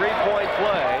on the 3-point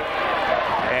play.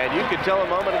 And you could tell a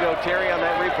moment ago, Terry, on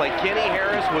that replay, Kenny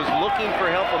Harris was looking for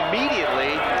help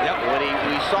immediately when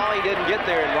we saw he didn't get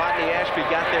there, and Rodney Ashby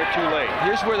got there too late.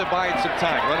 Here's where they're buying some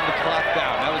time, running the clock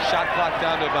down. That was shot clock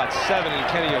down to about 7, and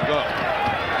Kenny will go.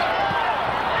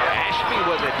 Ashby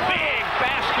with a big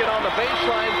basket on the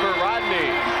baseline for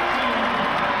Rodney.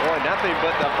 Boy, nothing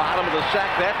but the bottom of the sack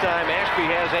that time. Ashby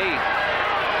has 8.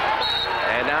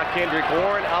 And now Kendrick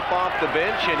Warren up off the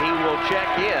bench, and he will check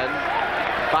in.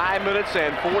 5 minutes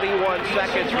and 41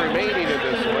 seconds remaining in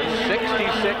this one. 66-61,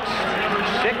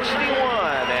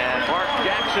 and Mark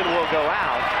Jackson will go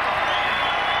out.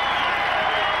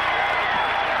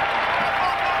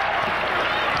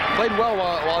 Played well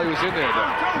while he was in there,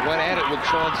 though. Went at it with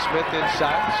Sean Smith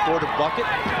inside, scored a bucket.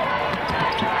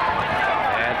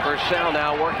 And Purcell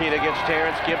now working against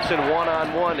Terrence Gibson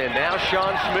one-on-one, and now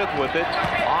Sean Smith with it.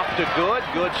 Off to Good.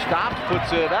 Good stops,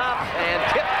 puts it up, and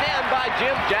tipped in by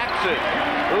Jim Jackson.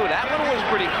 Ooh, that one was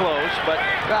pretty close, but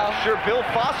I'm sure Bill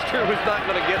Foster was not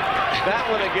going to get that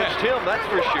one against him, that's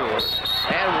for sure.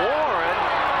 And Warren,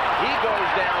 he goes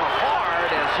down hard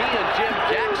as he and Jim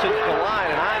Jackson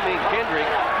collide, and I mean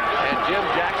Kendrick and Jim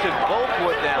Jackson both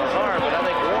went down hard, but I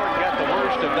think Warren got the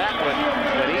worst of that one.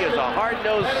 But he is a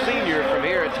hard-nosed senior from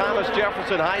here at Thomas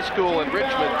Jefferson High School in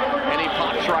Richmond, and he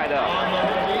pops right up.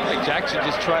 I think Jackson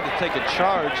just tried to take a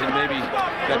charge and maybe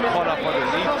got caught up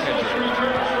underneath Kendrick.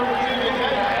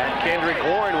 And Kendrick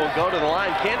Warren will go to the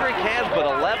line. Kendrick has but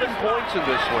 11 points in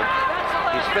this one.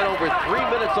 He spent over 3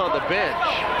 minutes on the bench.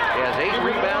 He has 8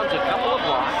 rebounds, a couple of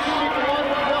blocks.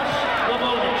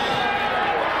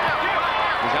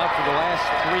 He's out for the last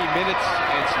 3 minutes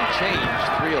and some change,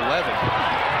 3:11.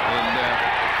 And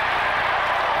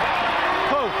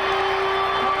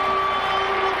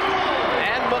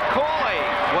And McCoy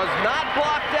was not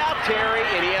blocked out, Terry,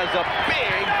 and he has a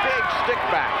big stick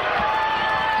back.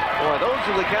 Boy, those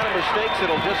Those are the kind of mistakes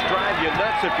that'll just drive you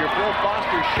nuts if you're Bill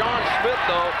Foster. Sean Smith,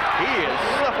 though, he is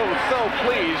so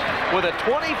pleased with a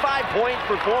 25-point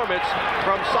performance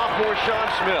from sophomore Sean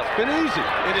Smith. It's been easy.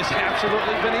 It has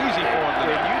absolutely been easy for him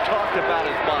today. And you talked about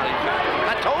his body.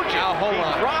 I told you. Now, hold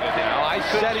on. Dropped it. Now, I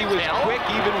said he was quick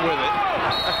even with it.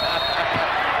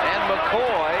 And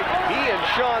McCoy, he and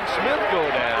Sean Smith go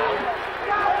down.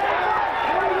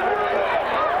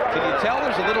 Can you tell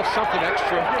there's a little something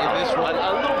extra in this one?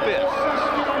 A little bit.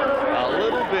 A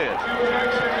little bit.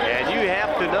 And you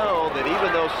have to know that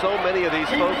even though so many of these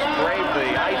folks braved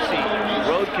the icy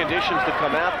road conditions to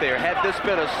come out there, had this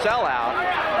been a sellout,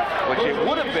 which it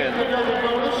would have been.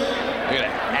 Look at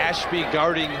Ashby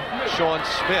guarding Sean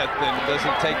Smith and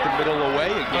doesn't take the middle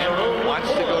away again.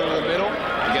 Wants to go to the middle.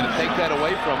 You got to take that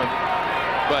away from him.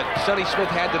 But Sonny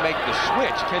Smith had to make the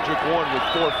switch. Kendrick Warren with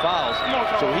 4 fouls,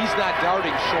 so he's not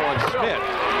guarding Sean Smith,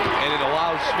 and it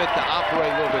allows Smith to operate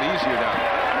a little bit easier now.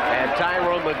 And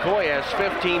Tyrone McCoy has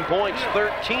 15 points,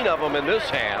 13 of them in this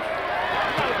half.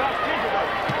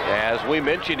 As we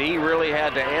mentioned, he really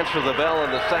had to answer the bell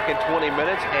in the second 20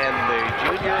 minutes, and the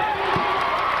junior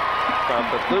from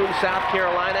Bethune, South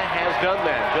Carolina, has done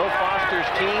that. Bill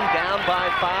Foster's team down by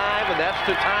 5, and that's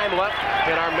the time left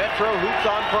in our Metro Hoops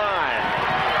on Prime.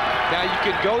 Now you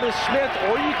can go to Smith,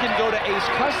 or you can go to Ace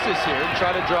Custis here and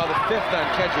try to draw the 5th on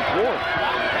Kendrick Warren.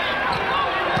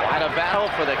 Quite a battle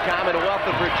for the Commonwealth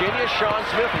of Virginia. Sean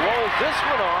Smith rolls this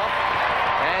one off,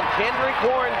 and Kendrick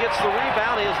Warren gets the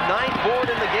rebound, his 9th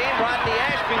board in the game. Rodney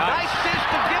Ashby, nice dish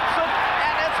to Gibson,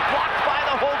 and it's blocked by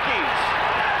the Hokies.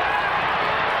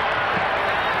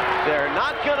 They're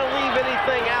not going to leave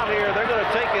anything out here. They're going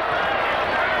to take it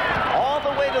all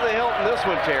the way to the hilt in this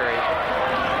one, Terry.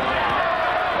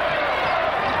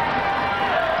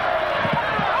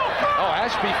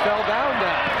 Ashby fell down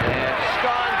now. And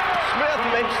Sean Smith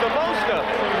makes the most of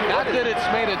it. Not that it's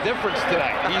made a difference today.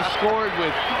 He scored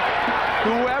with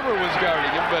whoever was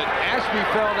guarding him, but Ashby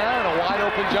fell down, a wide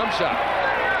open jump shot.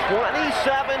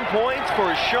 27 points for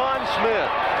Sean Smith.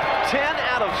 10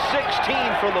 out of 16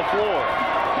 from the floor.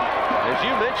 As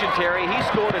you mentioned, Terry, he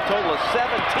scored a total of 17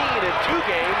 in 2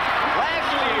 games last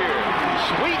year.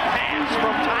 Sweet pass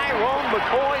from Tyrone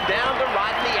McCoy down to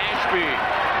Rodney Ashby.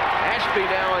 Ashby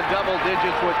now in double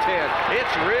digits with 10.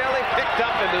 It's really picked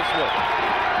up in this one.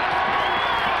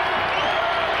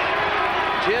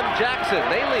 Jim Jackson,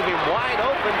 they leave him wide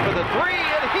open for the 3,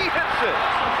 and he hits it.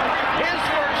 His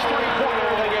first 3-pointer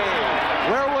of the game.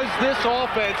 Where was this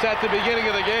offense at the beginning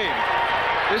of the game?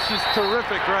 This is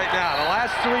terrific right now. The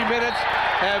last 3 minutes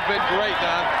have been great,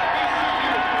 Don.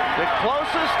 The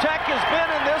closest Tech has been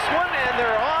in this one, and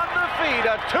they're on their feet.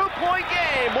 A 2-point game.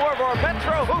 More of our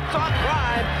Metro Hoops on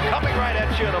Prime coming right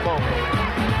at you in a moment.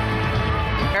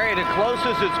 Harry, the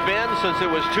closest it's been since it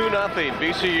was 2-0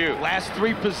 VCU. Last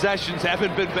 3 possessions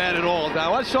haven't been bad at all.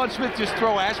 Now watch Sean Smith just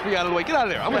throw Ashby out of the way. Get out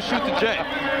of there. I'm going to shoot the J.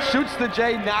 Shoots the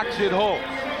J, knocks it home.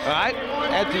 All right?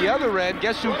 At the other end,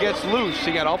 guess who gets loose?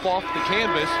 He got up off the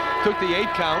canvas, took the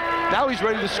 8 count. Now he's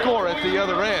ready to score at the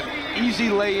other end. Easy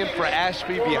lay-in for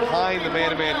Ashby behind the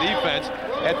man-to-man defense.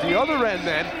 At the other end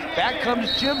then, back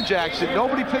comes Jim Jackson.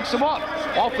 Nobody picks him up.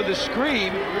 Off of the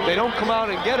screen, they don't come out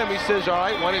and get him. He says, all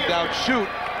right, when in doubt, shoot.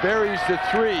 Buries the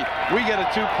 3. We get a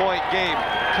 2-point game.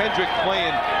 Kendrick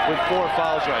playing with 4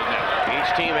 fouls right now. Each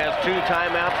team has 2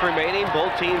 timeouts remaining.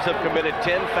 Both teams have committed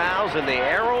 10 fouls, and the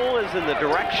arrow is in the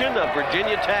direction of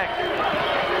Virginia Tech.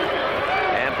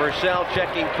 And Purcell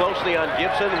checking closely on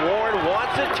Gibson. Warren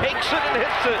wants it, takes it, and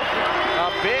hits it.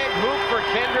 A big hoop for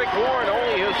Kendrick Warren,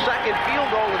 only his 2nd field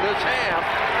goal in this half.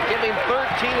 Give him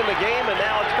 13 in the game, and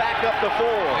now it's back up to 4.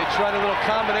 They tried a little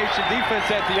combination defense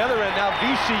at the other end. Now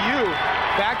VCU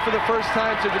back for the first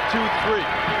time to the 2-3.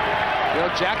 You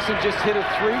know, Jackson just hit a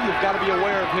 3. You've got to be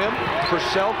aware of him.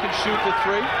 Purcell can shoot the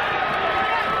 3.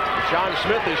 Sean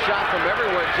Smith is shot from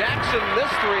everywhere. Jackson,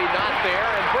 this 3 not there,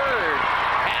 and Bird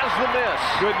has the miss.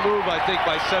 Good move, I think,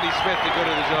 by Sonny Smith to go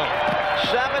to the zone.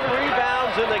 7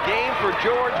 rebounds in the game for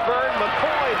George Bird.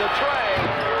 McCoy the tray.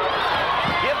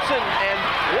 Gibson and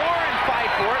Warren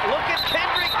fight for it. Look at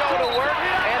Kendrick go to work,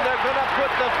 and they're going to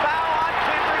put the foul on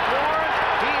Kendrick Warren.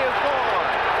 He is gone.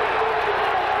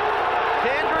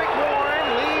 Kendrick Warren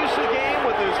leaves the game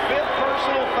with his 5th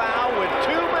personal foul with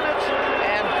 2 minutes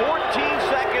and 14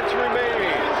 seconds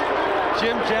remaining.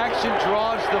 Jim Jackson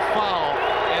draws the foul,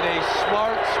 and a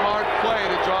smart play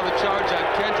to draw the charge on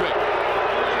Kendrick.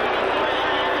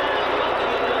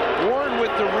 Warren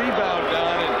with the rebound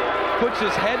down and puts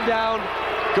his head down,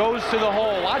 goes to the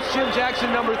hole. Watch Jim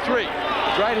Jackson, number 3.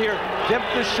 He's right here, dip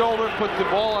the shoulder, put the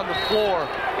ball on the floor,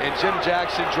 and Jim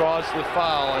Jackson draws the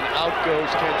foul, and out goes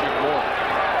Kendrick Warren.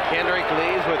 Kendrick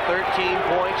leads with 13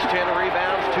 points, 10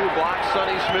 rebounds, 2 blocks.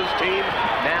 Sonny Smith's team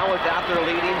now without their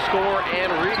leading scorer and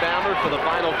rebounder for the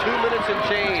final 2 minutes and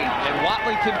change. And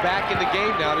Watlington back in the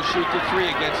game now to shoot the 3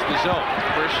 against the zone.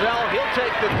 Purcell, he'll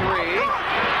take the 3,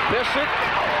 miss it,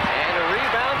 and a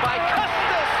rebound by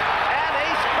Custis. And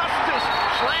Ace Custis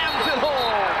slams it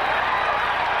home.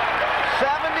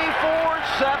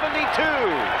 74-72.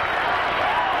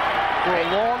 For a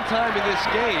long time in this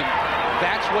game,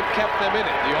 that's what kept them in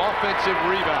it, the offensive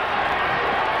rebound.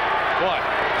 What?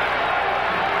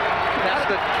 That's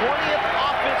the 20th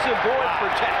offensive board for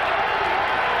Tech.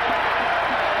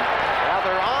 Now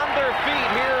they're on their feet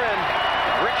here in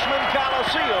Richmond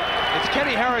Coliseum. It's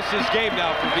Kenny Harris's game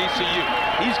now for VCU.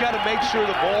 He's got to make sure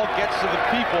the ball gets to the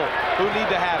people who need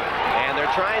to have it. And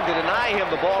they're trying to deny him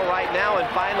the ball right now, and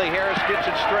finally Harris gets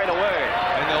it straight away.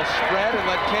 And they'll spread and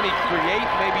let Kenny create,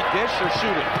 maybe dish or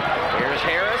shoot it. Here's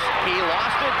Harris. He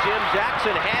lost it. Jim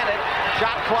Jackson had it.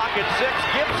 Shot clock at 6.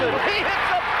 Gibson, he hits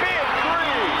a big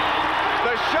 3.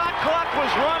 The shot clock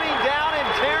was running down, and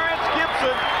Terrence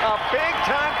Gibson, a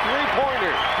big-time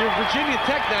three-pointer. You're Virginia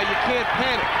Tech now, you can't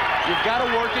panic. You've got to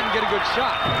work it and get a good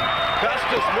shot.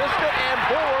 Custis missed it, and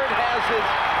Bird has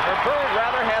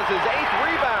his 8th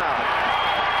rebound.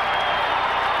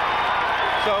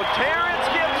 So Terrence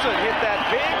Gibson hit that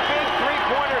big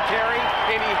three-pointer, Terry,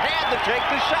 and he had to take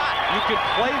the shot. You could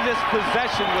play this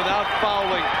possession without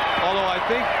fouling, although I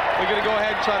think they're going to go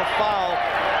ahead and try to foul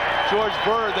George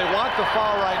Bird. They want the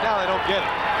foul right now. They don't get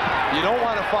it. You don't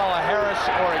want to foul a Harris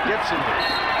or a Gibson.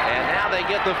 And now they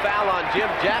get the foul on Jim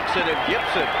Jackson, and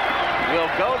Gibson will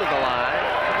go to the line.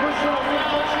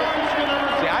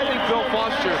 See, I think Bill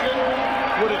Foster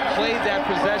would have played that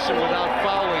possession without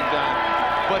fouling, Don.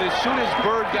 But as soon as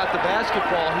Bird got the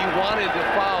basketball, he wanted to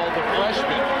foul the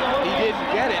freshman. He didn't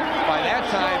get it. By that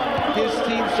time, his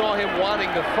team saw him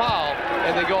wanting to foul,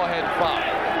 and they go ahead and foul.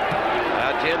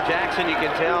 Jim Jackson, you can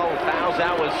tell, fouls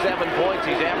out with 7 points.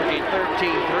 He's averaging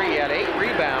 13-3, had 8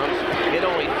 rebounds, hit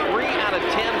only 3 out of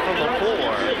 10 from the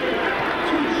floor.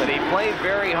 But he played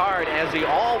very hard, as he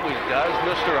always does.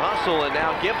 Mr. Hustle, and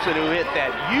now Gibson, who hit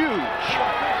that huge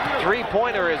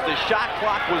three-pointer as the shot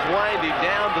clock was winding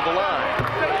down to the line.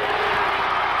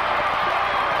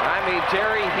 I mean,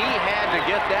 Terry, he had to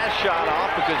get that shot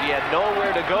off because he had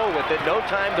nowhere to go with it. No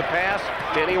time to pass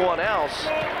to anyone else.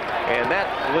 And that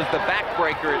was the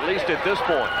backbreaker, at least at this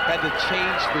point. Had to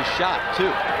change the shot, too.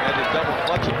 Had to double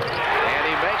clutch it. And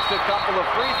he makes a couple of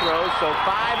free throws, so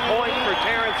 5 points for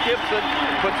Terrence Gibson.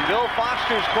 Puts Bill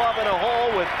Foster's club in a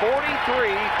hole with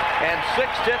 43 and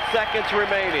 6 seconds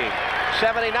remaining.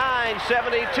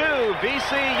 79-72,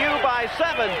 VCU by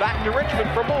 7. Back to Richmond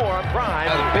for more on Prime.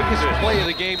 Now, the biggest play of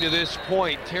the game to this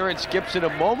point, Terrence Gibson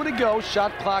a moment ago,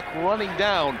 shot clock running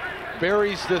down,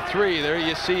 buries the 3. There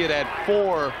you see it at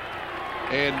 4.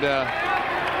 And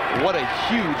what a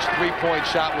huge three-point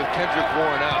shot with Kendrick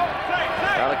worn out.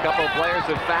 Well, a couple of players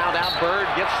have fouled out. Bird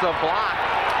gets the block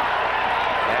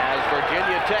as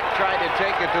Virginia Tech tried to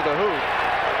take it to the hoop.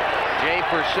 Jay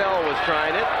Purcell was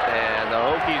trying it, and the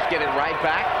Hokies get it right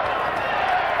back.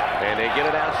 And they get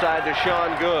it outside to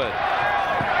Sean Good.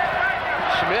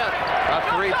 Smith, a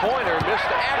three-pointer,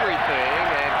 missed everything,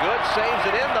 and Good saves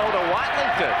it in, though, to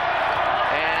Watlington.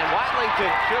 And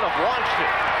Watlington should have launched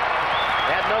it.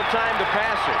 Had no time to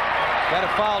pass it. Got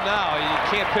a foul now. You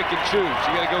can't pick and choose.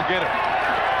 You got to go get him.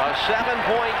 A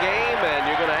 7-point game, and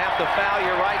you're going to have to foul.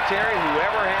 You're right, Terry.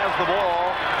 Whoever has the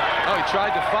ball. Oh, he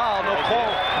tried to foul. No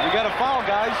call. You got to foul,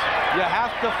 guys. You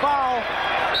have to foul.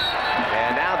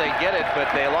 And now they get it, but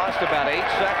they lost about 8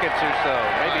 seconds or so,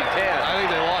 maybe 10. I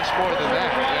think they lost more than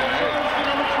that.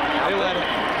 Yeah, they let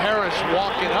Harris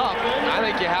walk it up. I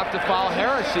think you have to foul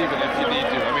Harris even if you need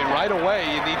to. I mean, right away,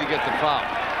 you need to get the foul.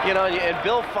 You know, and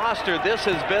Bill Foster, this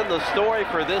has been the story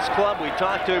for this club. We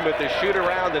talked to him at the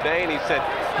shoot-around today, and he said,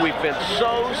 we've been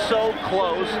so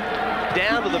close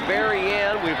down to the very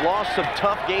end. We've lost some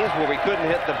tough games where we couldn't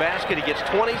hit the basket. He gets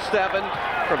 27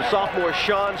 from sophomore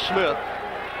Sean Smith.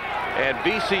 And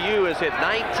VCU is hit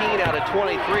 19 out of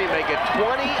 23, make it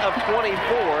 20 of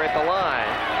 24 at the line.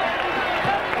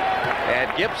 And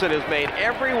Gibson has made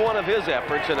every one of his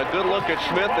efforts, and a good look at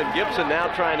Smith, and Gibson now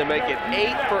trying to make it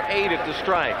 8 for 8 at the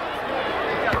stripe.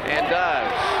 And does.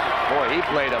 Boy, he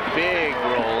played a big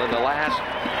role in the last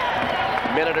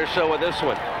minute or so of this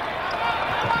one.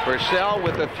 Purcell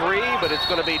with the 3, but it's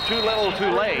going to be too little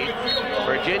too late.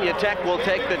 Virginia Tech will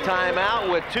take the timeout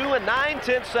with 2 and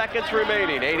 9/10 seconds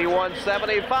remaining.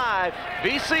 81-75.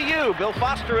 VCU, Bill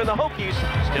Foster and the Hokies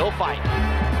still fighting.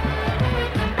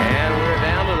 And we're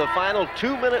down to the final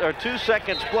 2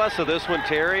 seconds plus of this one,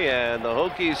 Terry, and the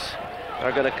Hokies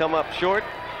are going to come up short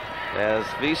as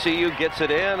VCU gets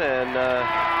it in, and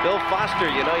Bill Foster,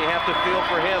 you know, you have to feel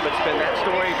for him. It's been that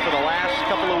story for the last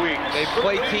couple of weeks. They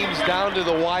play teams down to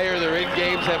the wire. They're in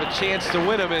games, have a chance to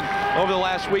win them, and over the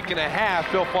last week and a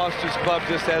half, Bill Foster's club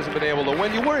just hasn't been able to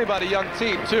win. You worry about a young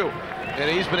team, too, and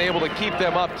he's been able to keep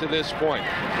them up to this point.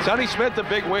 Sonny Smith, a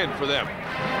big win for them.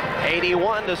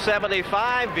 81-75,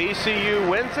 VCU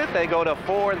wins it. They go to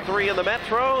 4-3 in the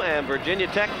Metro, and Virginia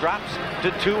Tech drops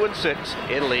to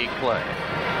 2-6 in league play.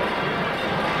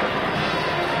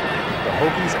 The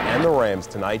Hokies and the Rams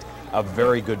tonight, a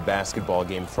very good basketball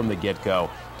game from the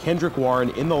get-go. Kendrick Warren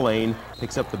in the lane,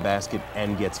 picks up the basket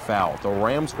and gets fouled. The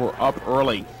Rams were up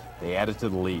early. They added to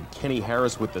the lead. Kenny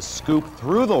Harris with the scoop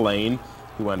through the lane.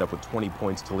 He wound up with 20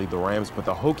 points to lead the Rams, but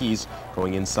the Hokies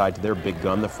going inside to their big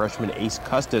gun. The freshman Ace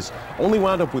Custis only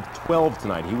wound up with 12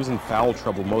 tonight. He was in foul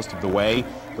trouble most of the way.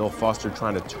 Bill Foster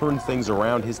trying to turn things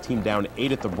around. His team down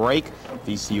 8 at the break.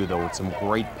 VCU, though, with some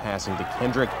great passing to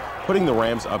Kendrick, putting the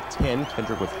Rams up 10.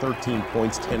 Kendrick with 13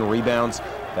 points, 10 rebounds.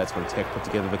 That's when Tech put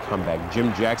together the comeback.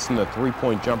 Jim Jackson, the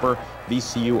three-point jumper.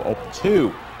 VCU up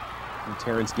 2. And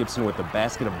Terrence Gibson with the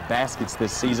basket of baskets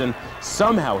this season,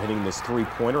 somehow hitting this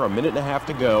three-pointer. A minute and a half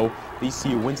to go.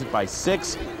 VCU wins it by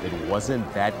 6. It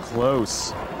wasn't that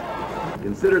close.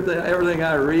 Consider everything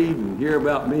I read and hear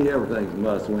about me, everything's a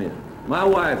must-win. My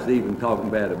wife's even talking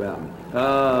bad about me.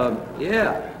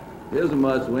 Yeah, it was a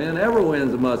must-win. Every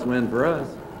win's a must-win for us.